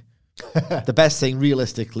Singh, the best thing,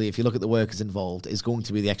 realistically, if you look at the workers involved, is going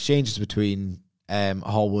to be the exchanges between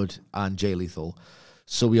Harwood and Jay Lethal.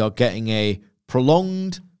 So we are getting a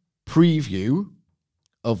prolonged preview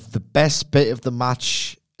of the best bit of the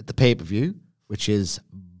match at the pay-per-view, which is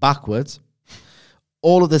backwards.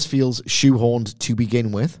 All of this feels shoehorned to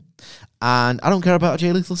begin with. And I don't care about a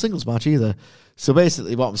Jay Lethal singles match either. So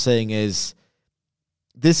basically what I'm saying is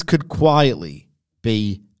this could quietly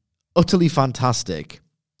be utterly fantastic.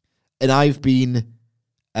 And I've been,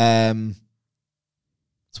 that's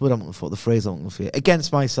what I'm looking for, the phrase I'm looking for,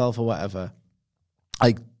 against myself or whatever.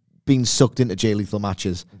 Like, being sucked into Jay Lethal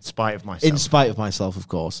matches. In spite of myself. In spite of myself, of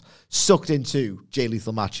course. Sucked into Jay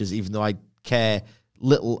Lethal matches, even though I care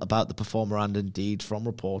little about the performer and indeed, from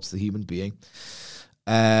reports, the human being.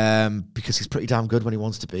 Because he's pretty damn good when he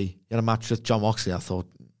wants to be. He had a match with Jon Moxley. I thought,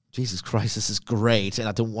 Jesus Christ, this is great. And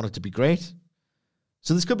I don't want it to be great.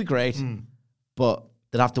 So this could be great. But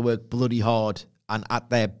they'd have to work bloody hard and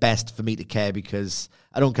at their best for me to care, because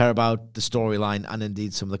I don't care about the storyline and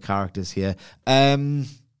indeed some of the characters here.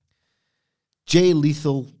 Jay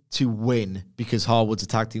Lethal to win because Harwood's a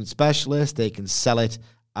tag team specialist. They can sell it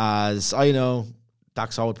as,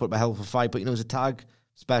 Dax Harwood put up a hell of a fight, but he's a tag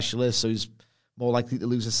specialist, so he's more likely to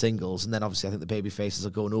lose a singles. And then obviously I think the baby faces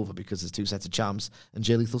are going over because there's two sets of champs and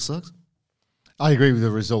Jay Lethal sucks. I agree with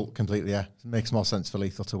the result completely, yeah. It makes more sense for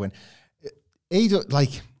Lethal to win.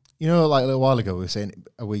 Like a little while ago we were saying,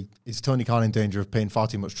 is Tony Khan in danger of paying far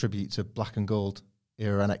too much tribute to Black and Gold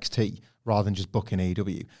era NXT rather than just booking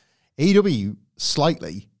AEW? AEW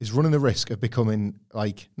slightly is running the risk of becoming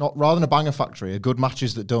not rather than a banger factory, a good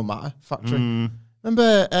matches that don't matter factory.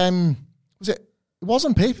 Remember, it was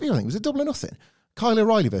on pay-per-view, I think. Was it Double or Nothing? Kyle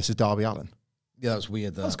O'Reilly versus Darby Allin. Yeah, that was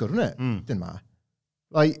weird though. That's good, wasn't it? Didn't matter.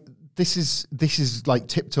 This is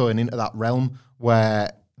tiptoeing into that realm where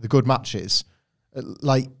the good matches,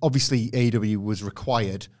 obviously AEW was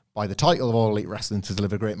required by the title of All Elite Wrestling to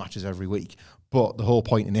deliver great matches every week. But the whole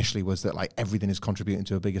point initially was that everything is contributing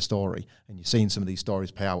to a bigger story, and you're seeing some of these stories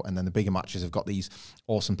pay out, and then the bigger matches have got these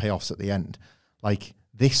awesome payoffs at the end.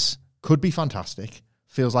 This could be fantastic.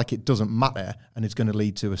 Feels like it doesn't matter, and it's going to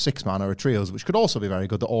lead to a 6-man or a trios, which could also be very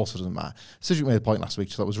good. That also doesn't matter. Cedric made a point last week,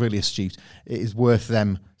 which I thought was really astute. It is worth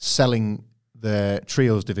them selling the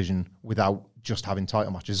trios division without just having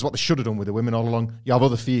title matches. It's what they should have done with the women all along. You have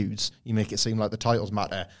other feuds, you make it seem like the titles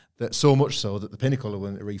matter, that so much so that the Pinnacle are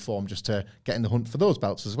willing to reform just to get in the hunt for those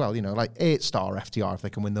belts as well. 8-star FTR if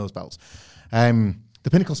they can win those belts. The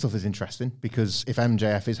Pinnacle stuff is interesting because if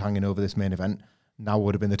MJF is hanging over this main event, now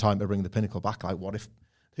would have been the time to bring the Pinnacle back. What if,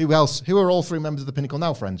 who else, who are all 3 members of the Pinnacle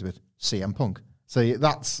now friends with? CM Punk. So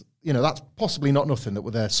that's possibly not nothing that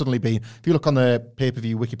would suddenly be, if you look on the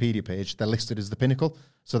pay-per-view Wikipedia page, they're listed as the Pinnacle.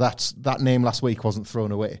 So that name last week wasn't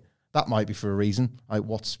thrown away. That might be for a reason.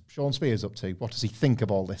 What's Sean Spears up to? What does he think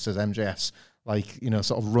of all this as MJF's,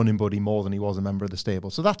 sort of running buddy more than he was a member of the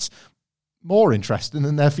stable? So that's more interesting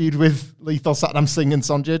than their feud with Lethal Satnam Singh and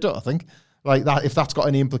Sanjay Dutt, I think. If that's got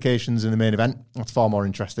any implications in the main event, that's far more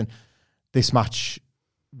interesting. This match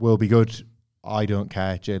will be good. I don't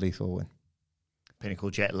care. Jay Lethal will win.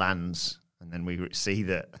 Pinnacle jet lands, and then we see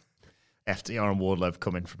that FTR and Wardlow have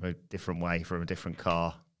come in from a different way, from a different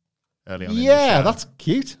car early on. Yeah, that's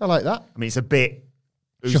cute. I like that. I mean, it's a bit.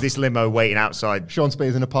 Who's this limo waiting outside? Sean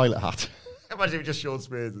Spears in a pilot hat. Imagine it was just Sean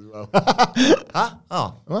Spears as well. Huh?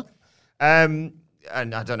 Oh. What?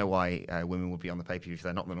 And I don't know why women would be on the pay-per-view if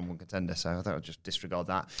they're not the number one contender, so I thought I'd just disregard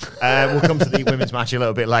that. We'll come to the women's match a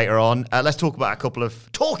little bit later on. Let's talk about a couple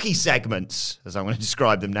of talky segments, as I'm going to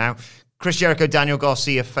describe them now. Chris Jericho, Daniel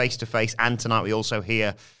Garcia face-to-face, and tonight we also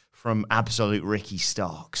hear from Absolute Ricky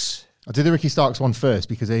Starks. I'll do the Ricky Starks one first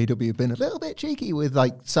because AEW have been a little bit cheeky with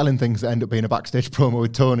selling things that end up being a backstage promo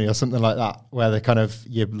with Tony or something like that, where they're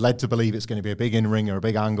you're led to believe it's going to be a big in-ring or a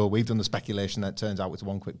big angle. We've done the speculation that it turns out it's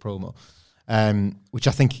one quick promo, which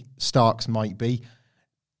I think Starks might be.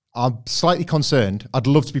 I'm slightly concerned. I'd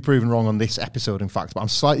love to be proven wrong on this episode, in fact, but I'm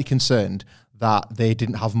slightly concerned that they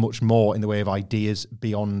didn't have much more in the way of ideas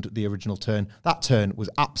beyond the original turn. That turn was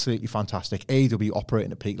absolutely fantastic. AEW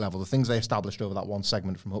operating at peak level. The things they established over that one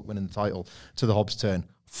segment from Hook winning the title to the Hobbs turn,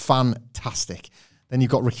 fantastic. Then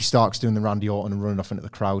you've got Ricky Starks doing the Randy Orton and running off into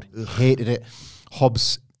the crowd. Hated it.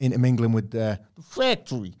 Hobbs intermingling with the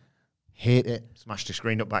factory. Hate it. Smashed the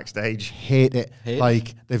screen up backstage. Hate it.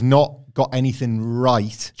 They've not got anything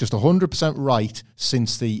right, just 100% right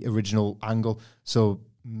since the original angle. So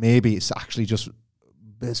maybe it's actually just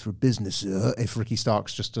best for business if Ricky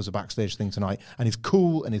Starks just does a backstage thing tonight and is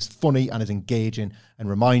cool and is funny and is engaging and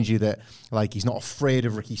reminds you that he's not afraid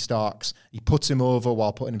of Ricky Starks. He puts him over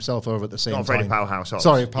while putting himself over at the same time. Not afraid of Powerhouse Hobbs.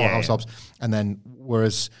 Sorry, Powerhouse Hobbs. And then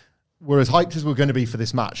whereas hyped as we're going to be for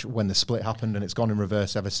this match when the split happened, and it's gone in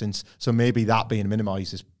reverse ever since. So maybe that being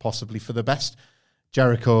minimised is possibly for the best.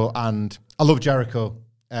 Jericho, and I love Jericho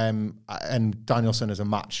and Danielson as a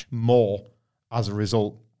match more as a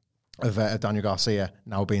result of Daniel Garcia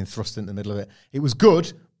now being thrust into the middle of it. It was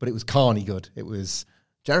good, but it was carny good. It was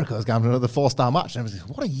Jericho's going to another 4-star match. And everyone's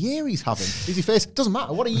like, what a year he's having. Is he face? Doesn't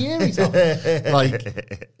matter. What a year he's having.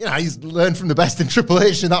 Like, he's learned from the best in Triple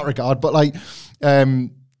H in that regard. But like,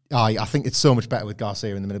 I think it's so much better with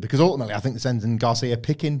Garcia in the middle, because ultimately I think this ends in Garcia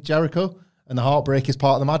picking Jericho, and the heartbreak is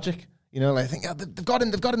part of the magic. Like, I think they've got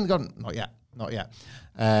him. Not yet.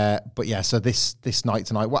 But yeah, so this night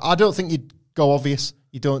tonight, well, I don't think you'd go obvious.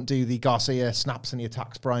 You don't do the Garcia snaps and he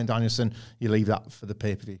attacks Bryan Danielson. You leave that for the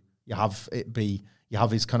pay-per-view. You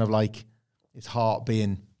have his kind of like his heart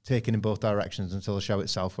being taken in both directions until the show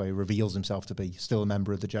itself, where he reveals himself to be still a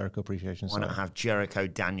member of the Jericho Appreciation Society. Why not have Jericho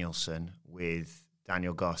Danielson with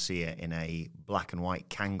Daniel Garcia in a black and white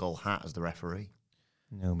Kangol hat as the referee?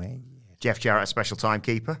 No, mate. Jeff Jarrett, a special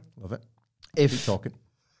timekeeper. Love it. If Keep talking.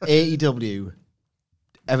 AEW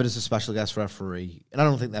ever does a special guest referee, and I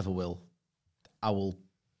don't think they ever will, I will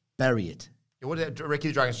bury it. What did Ricky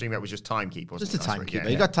the Dragon stream? That was just timekeeper. Just a timekeeper.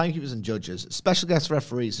 You got timekeepers and judges. Special guest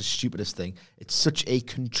referee is the stupidest thing. It's such a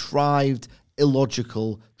contrived,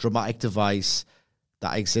 illogical, dramatic device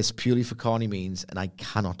that exists purely for corny means, and I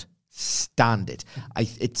cannot stand it.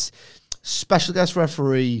 It's special guest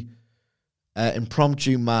referee,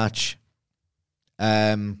 impromptu match,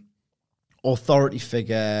 authority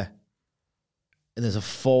figure, and there's a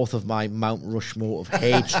fourth of my Mount Rushmore of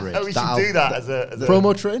hatred. We should do that as a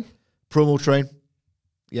promo train. Promo train.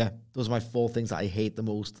 Yeah, those are my 4 things that I hate the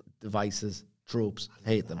most. Devices, tropes,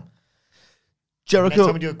 hate them. Jericho. Next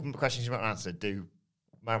time we do questions you might answer, do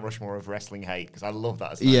Mount Rushmore of wrestling hate, because I love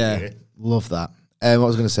that as an idea. Love that. What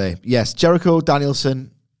was I going to say? Yes, Jericho,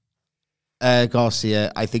 Danielson,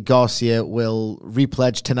 Garcia. I think Garcia will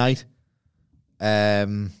repledge tonight.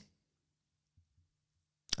 And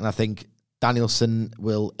I think Danielson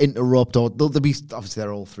will interrupt, or they'll be, obviously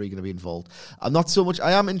they're all 3 going to be involved. I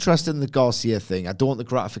am interested in the Garcia thing. I don't want the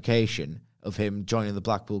gratification of him joining the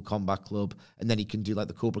Blackpool Combat Club, and then he can do like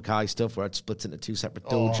the Cobra Kai stuff where it splits into 2 separate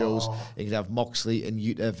dojos. You can have Moxley and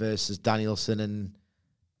Yuta versus Danielson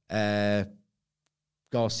and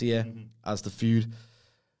Garcia as the feud.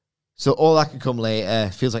 So all that could come later.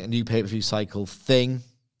 Feels like a new pay-per-view cycle thing.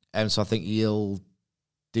 So I think he'll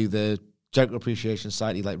do the Jericho Appreciation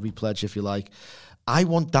Society, like repledge, if you like. I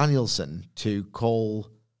want Danielson to call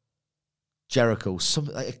Jericho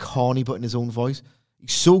something like a corny, but in his own voice.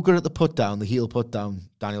 He's so good at the put down, the heel put down,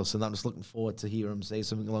 Danielson. I'm just looking forward to hear him say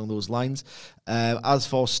something along those lines. As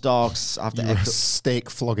for Starks, I have to echo steak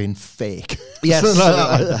flogging fake. Yes,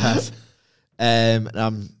 like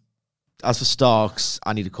that. As for Starks,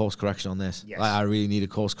 I need a course correction on this. Yes. I really need a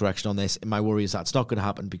course correction on this. And my worry is that's not going to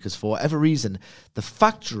happen because for whatever reason, the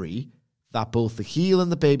factory that both the heel and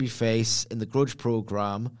the babyface in the Grudge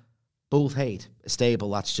program both hate a stable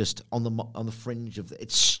that's just on the fringe of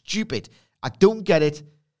it's stupid. I don't get it.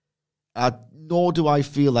 Nor do I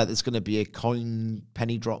feel like there's going to be a coin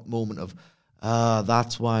penny drop moment of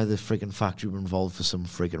that's why the friggin' factory were involved for some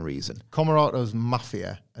friggin' reason. Comorato's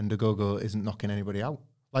Mafia and Ogogo isn't knocking anybody out.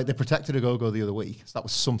 Like, they protected Ogogo the other week, so that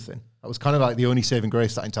was something. That was kind of like the only saving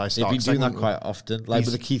grace that entire Stark segment. They've been doing that quite often. Like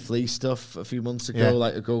with the Keith Lee stuff a few months ago,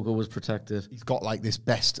 like Ogogo was protected. He's got like this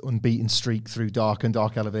best unbeaten streak through Dark and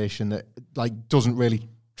Dark Elevation that like doesn't really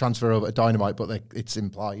transfer over to Dynamite, but like, it's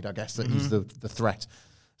implied, I guess, that he's the threat.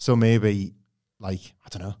 So maybe, like,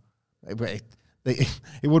 I don't know. It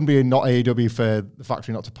wouldn't be not AEW for the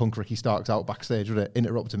factory not to punk Ricky Starks out backstage, would it?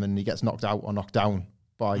 Interrupt him and he gets knocked out or knocked down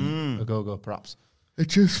by Ogogo, perhaps. It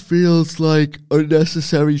just feels like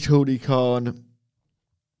unnecessary Tony Khan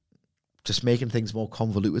just making things more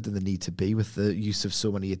convoluted than they need to be with the use of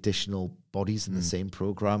so many additional bodies in the same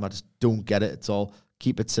program. I just don't get it. It's all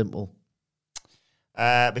keep it simple.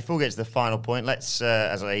 Before we get to the final point, let's,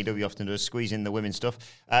 as AEW often does, squeeze in the women's stuff.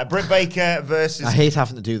 Britt Baker versus... I hate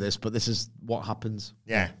having to do this, but this is what happens.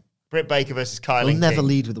 Yeah. Britt Baker versus Kylie We'll never King.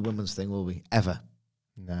 lead with the women's thing, will we? Ever.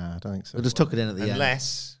 Nah, I don't think so. We just took it in at the end.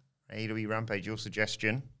 Unless AEW Rampage, your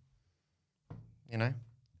suggestion,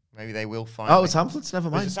 maybe they will find... Oh, it's Hamlet's, never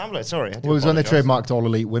mind. It's Hamlet, sorry. Well, it was when they trademarked All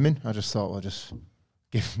Elite Women. I just thought, well, just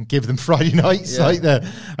give them Friday nights like there,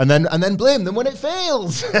 and then blame them when it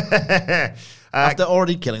fails. After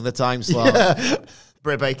already killing the time slot. Yeah.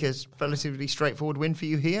 Britt Baker's relatively straightforward win for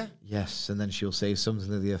you here. Yes, and then she'll say something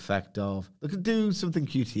to the effect of, look, can do something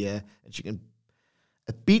cute here, and she can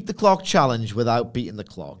beat the clock challenge without beating the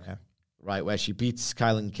clock. Yeah. Right, where she beats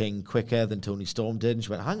Kylan King quicker than Toni Storm did, and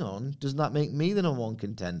she went, hang on, doesn't that make me the number 1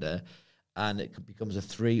 contender? And it becomes a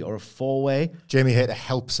 3 or a 4-way. Jamie Hayter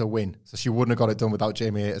helps her win, so she wouldn't have got it done without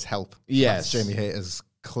Jamie Hayter's help. Yes. That's Jamie Hayter's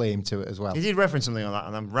claim to it as well. They did reference something on that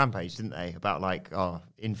on Rampage, didn't they? About like,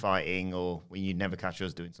 infighting, or when you'd never catch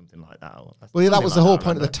us doing something like that. Well, yeah, that was the whole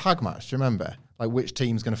point of the tag match. Do you remember? Like, which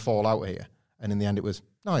team's going to fall out here? And in the end, it was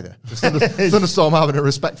neither. Just Thunderstorm having a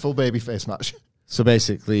respectful babyface match. So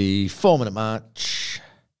basically, 4-minute match.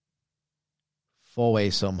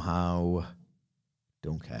 4-way somehow.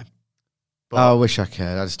 Don't care. But I wish I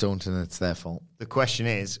cared. I just don't, and it's their fault. the question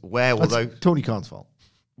is, where will Tony Khan's fault.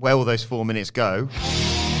 those 4 minutes go?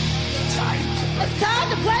 It's time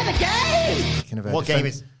to play the game! What game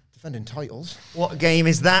is... Defending titles. What game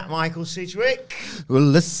is that, Michael Sidgwick?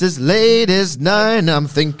 Well, this is late as 9. I'm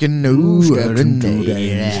thinking, ooh, And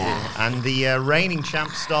the reigning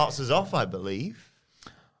champ starts us off, I believe.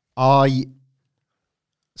 Sorry,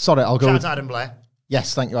 I'll go Shout out with... to Adam Blair.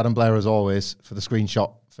 Yes, thank you, Adam Blair, as always, for the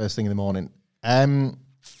screenshot first thing in the morning. I'll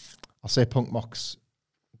say Punk Mox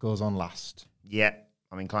goes on last. Yeah,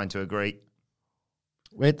 I'm inclined to agree.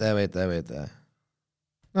 Wait there.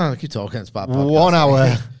 No, keep talking. It's bad podcast. 1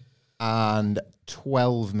 hour and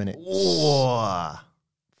 12 minutes. Whoa.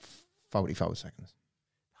 45 seconds.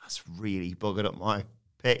 That's really buggered up my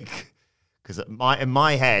pick. Because in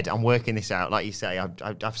my head, I'm working this out. Like you say,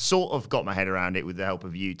 I've sort of got my head around it with the help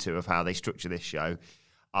of you two of how they structure this show.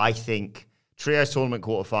 I think Trios Tournament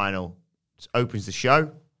quarterfinal opens the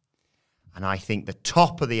show. And I think the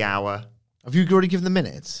top of the hour... Have you already given the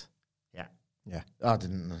minutes? Yeah. Oh, I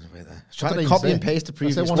didn't know wait there. What Trying did to I copy say? and paste the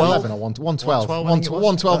previous I said 111 or 112.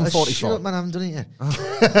 112 and 44. Shut up, man, I haven't done it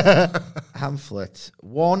yet. Pamphlet.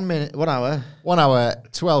 1 minute, 1 hour. 1 hour,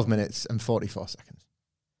 12 minutes and 44 seconds.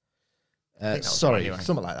 Sorry. anyway.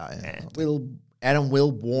 Something like that, yeah. Adam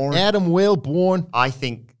Wilborn. Adam Wilborn. I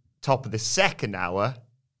think top of the second hour,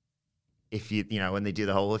 if when they do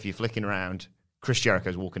the whole, if you're flicking around, Chris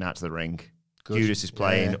Jericho's walking out to the ring. Good. Judas is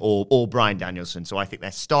playing, or Bryan Danielson. So I think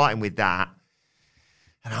they're starting with that.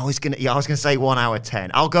 And I was gonna say 1 hour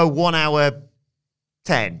 10. I'll go 1 hour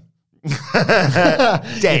 10.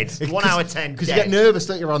 Dead. 1 hour 10. Because you get nervous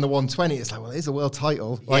that you're around the 120. It's like, well, it's a world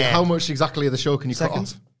title. Like, Yeah. how much exactly of the show can you cut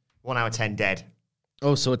Seconds? off? 1 hour 10 dead.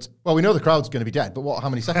 Oh, so it's Well, we know the crowd's going to be dead, but how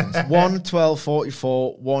many seconds?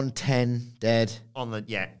 1:12:44, 1:10 dead. On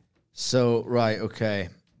the So, right, okay.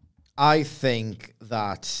 I think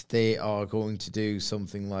that they are going to do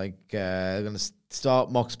something like they're going to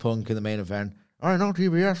start Mox Punk in the main event. All right, no,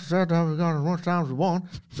 TBS said that we've got as much time as we want.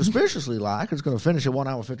 Suspiciously like, it's going to finish at 1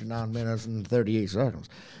 hour, 59 minutes and 38 seconds.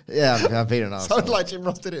 Yeah, I'm being an Sounds like Jim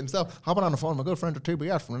Ross did it himself. How about on the phone? My good friend at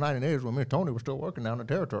TBS from the 1980s when me and Tony were still working down the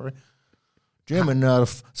territory. Jim in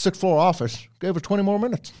the sixth floor office gave us 20 more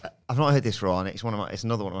minutes. I've not heard this, Ron. It's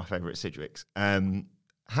another one of my favourite Sidgwicks.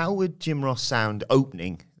 How would Jim Ross sound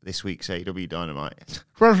opening this week's AEW Dynamite?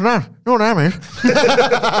 President, no damage.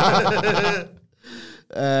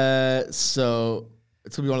 So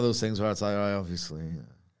it's gonna be one of those things where it's like, all right, obviously, you're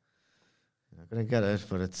not gonna get it,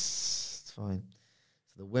 but it's fine.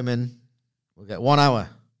 So the women will get 1 hour,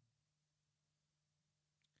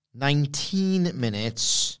 19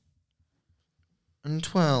 minutes, and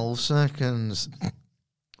 12 seconds.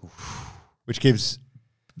 Which gives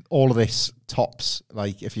all of this tops,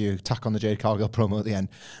 like if you tack on the Jade Cargill promo at the end,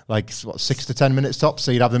 like 6 to 10 minutes tops.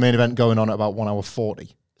 So you'd have the main event going on at about 1 hour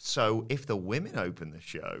 40. So if the women open the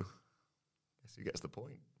show, guess who gets the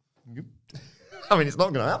point? I mean, it's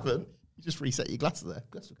not going to happen. You just reset your glasses there.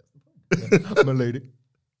 Guess who gets the point? Yeah, my lady.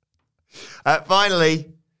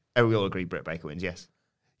 Finally, we all agree Britt Baker wins, yes?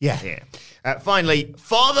 Yeah. Finally,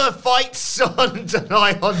 father fights son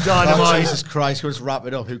tonight on Dynamite. Oh, Jesus Christ, let's wrap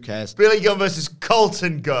it up. Who cares? Billy Gunn versus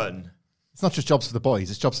Colton Gunn. It's not just jobs for the boys,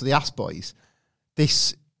 it's jobs for the ass boys.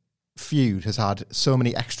 This feud has had so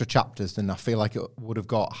many extra chapters than I feel like it would have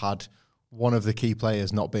got had one of the key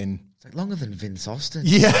players not been... It's like longer than Vince Austin.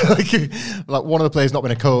 Yeah, like one of the players not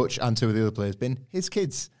been a coach and two of the other players been his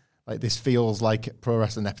kids. Like this feels like pro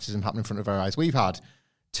wrestling nepotism happening in front of our eyes. We've had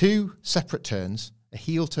 2 separate turns, a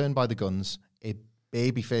heel turn by the Guns, a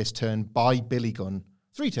babyface turn by Billy Gunn,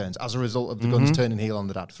 3 turns as a result of the Guns turning heel on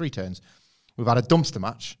the dad, 3 turns. We've had a dumpster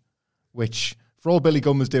match, which for all Billy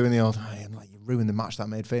Gunn was doing the old, you ruined the match that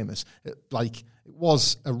made famous. It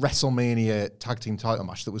was a WrestleMania tag team title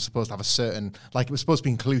match that was supposed to have a certain, it was supposed to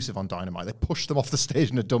be inclusive on Dynamite. They pushed them off the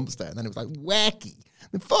stage in a dumpster, and then it was wacky.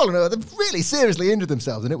 They've fallen over, they've really seriously injured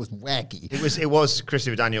themselves, and it was wacky. It was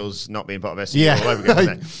Christopher Daniels not being part of SCU Yeah. all over again,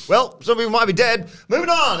 wasn't it? Well, some people might be dead. Moving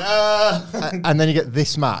on. And then you get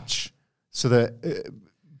this match so that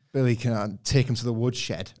Billy can take him to the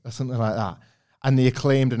woodshed or something like that. And the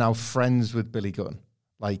Acclaimed are now friends with Billy Gunn.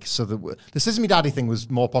 So the Sesame Daddy thing was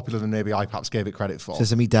more popular than maybe I perhaps gave it credit for.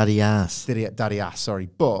 Sesame Daddy ass. Daddy ass, sorry.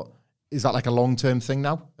 But is that like a long-term thing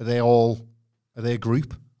now? Are they a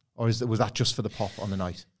group? Or was that just for the pop on the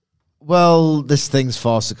night? Well, this thing's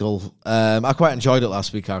farcical. I quite enjoyed it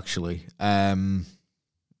last week, actually.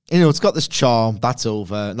 It's got this charm. That's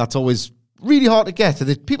over. And that's always really hard to get.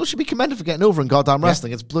 And people should be commended for getting over in goddamn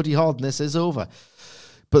wrestling. It's bloody hard, and this is over.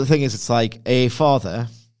 But the thing is, it's like a father,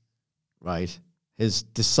 right, has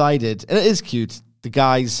decided, and it is cute, the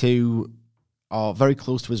guys who are very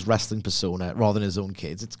close to his wrestling persona rather than his own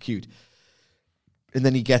kids. It's cute. And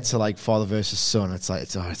then you get to like father versus son. It's like,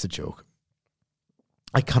 it's a joke.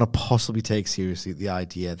 I cannot possibly take seriously the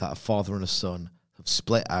idea that a father and a son have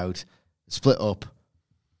split up,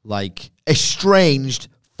 like estranged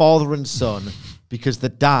father and son because the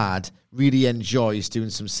dad really enjoys doing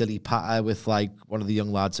some silly patter with like one of the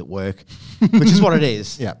young lads at work, which is what it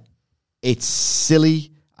is. Yeah. It's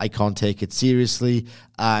silly. I can't take it seriously.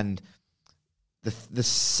 And the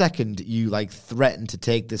second you like threaten to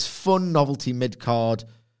take this fun novelty mid-card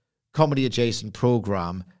comedy adjacent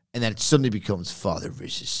program and then it suddenly becomes father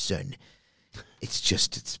versus son,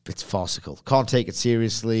 it's farcical. Can't take it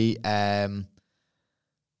seriously. Got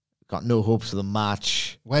no hopes for the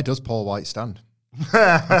match. Where does Paul White stand?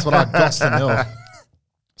 That's what I've got to know.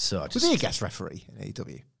 So Was he a guest referee in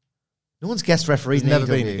AEW? No one's guest referee. He's in never AEW.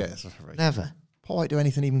 been a guest referee. Never. Paul White do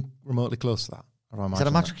anything even remotely close to that? Or am I He's had a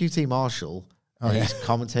imagining match that? with QT Marshall. Oh, and yeah. he's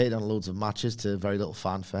commentated on loads of matches to very little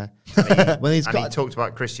fanfare. When And he talked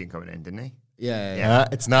about Christian coming in, didn't he? Yeah.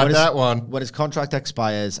 It's not When that one. When his contract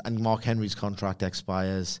expires and Mark Henry's contract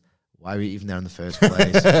expires, why are we even there in the first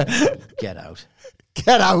place? Get out.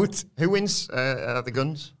 Get out. Who wins the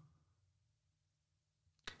Guns?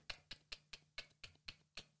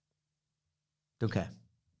 Don't care.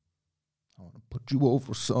 I want to put you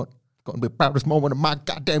over, son. It's going to be the proudest moment of my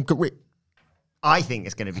goddamn career. I think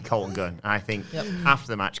it's going to be Colton Gunn. I think after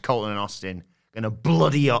the match, Colton and Austin going to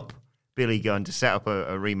bloody up Billy Gunn to set up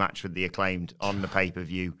a rematch with the Acclaimed on the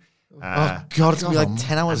pay-per-view. Oh, God, it's going to be like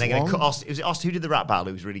 10 hours And they're long. going to cut Austin. Was it Austin who did the rap battle?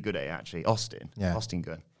 Who was really good at it, actually? Austin. Yeah. Austin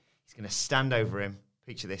Gunn. He's going to stand over him.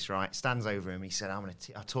 Picture this, right? Stands over him. He said, I'm going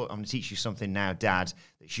to teach you something now, Dad,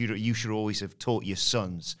 that you should always have taught your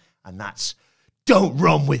sons. And that's, don't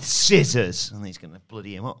run with scissors. And he's going to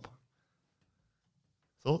bloody him up.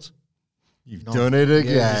 Thoughts? You've done it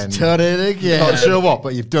again. He's done it again. Not sure what,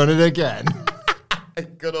 but you've done it again.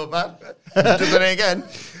 Good or bad? Done it again.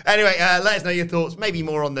 Anyway, let us know your thoughts. Maybe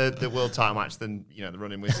more on the world title match than the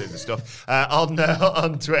running with scissors stuff. On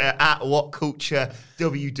Twitter at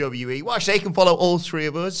WhatCultureWWE. Well, actually, you can follow all three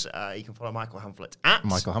of us. You can follow Michael Hamflett at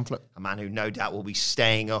Michael Hamflett, a man who no doubt will be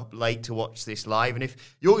staying up late to watch this live. And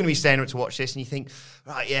if you're going to be staying up to watch this, and you think,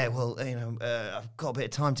 right, yeah, well, I've got a bit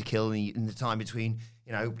of time to kill in the time between.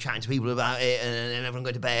 Chatting to people about it and everyone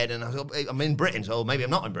going to bed. And I'm in Britain, so maybe I'm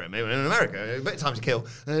not in Britain. Maybe I'm in America. A bit of time to kill.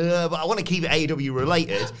 But I want to keep it AEW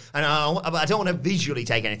related. And I don't want to visually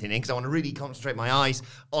take anything in because I want to really concentrate my eyes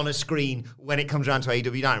on a screen when it comes around to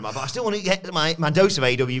AEW Dynamite. But I still want to get my dose of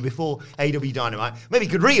AEW before AEW Dynamite. Maybe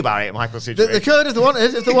you could read about it, Michael Sidgwick. They could if they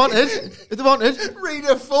wanted. If they wanted. read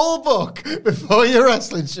a full book before your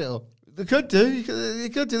wrestling show. They could do. You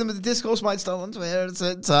could do them, but the discourse might start on Twitter at a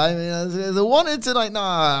certain time. If they wanted to,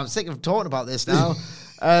 I'm sick of talking about this now.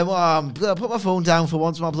 I'm going to put my phone down for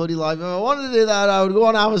once in my bloody life. If I wanted to do that, I would go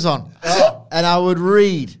on Amazon. And I would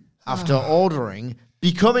read, after ordering,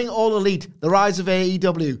 Becoming All Elite, The Rise of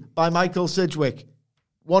AEW by Michael Sidgwick.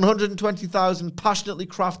 120,000 passionately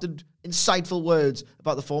crafted, insightful words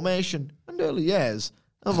about the formation and early years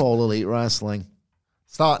of All Elite Wrestling.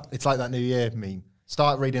 It's like that New Year meme.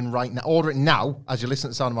 Start reading right now. Order it now as you listen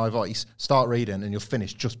to the sound of my voice. Start reading and you'll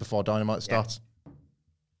finish just before Dynamite starts.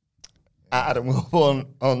 At Adam Wilborn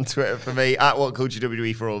on Twitter for me, at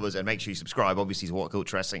WhatCultureWWE for all of us, and make sure you subscribe, obviously, to What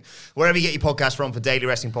Culture Wrestling. Wherever you get your podcast from for daily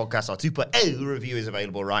wrestling podcasts, our 2.0 review is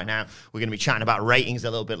available right now. We're going to be chatting about ratings a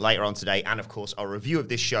little bit later on today, and of course, our review of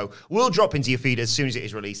this show will drop into your feed as soon as it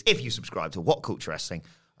is released if you subscribe to What Culture Wrestling.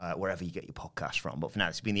 Wherever you get your podcast from. But for now,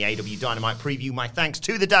 this has been the AEW Dynamite preview. My thanks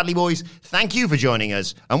to the Dudley Boys. Thank you for joining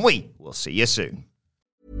us, and we will see you soon.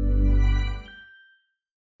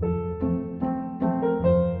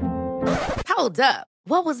 Hold up.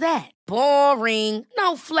 What was that? Boring.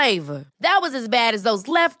 No flavor. That was as bad as those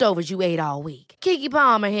leftovers you ate all week. Keke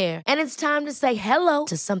Palmer here, and it's time to say hello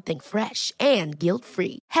to something fresh and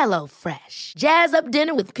guilt-free. Hello Fresh. Jazz up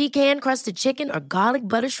dinner with pecan-crusted chicken or garlic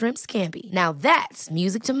butter shrimp scampi. Now that's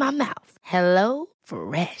music to my mouth. Hello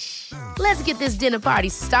Fresh. Let's get this dinner party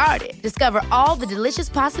started. Discover all the delicious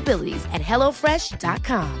possibilities at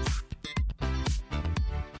HelloFresh.com.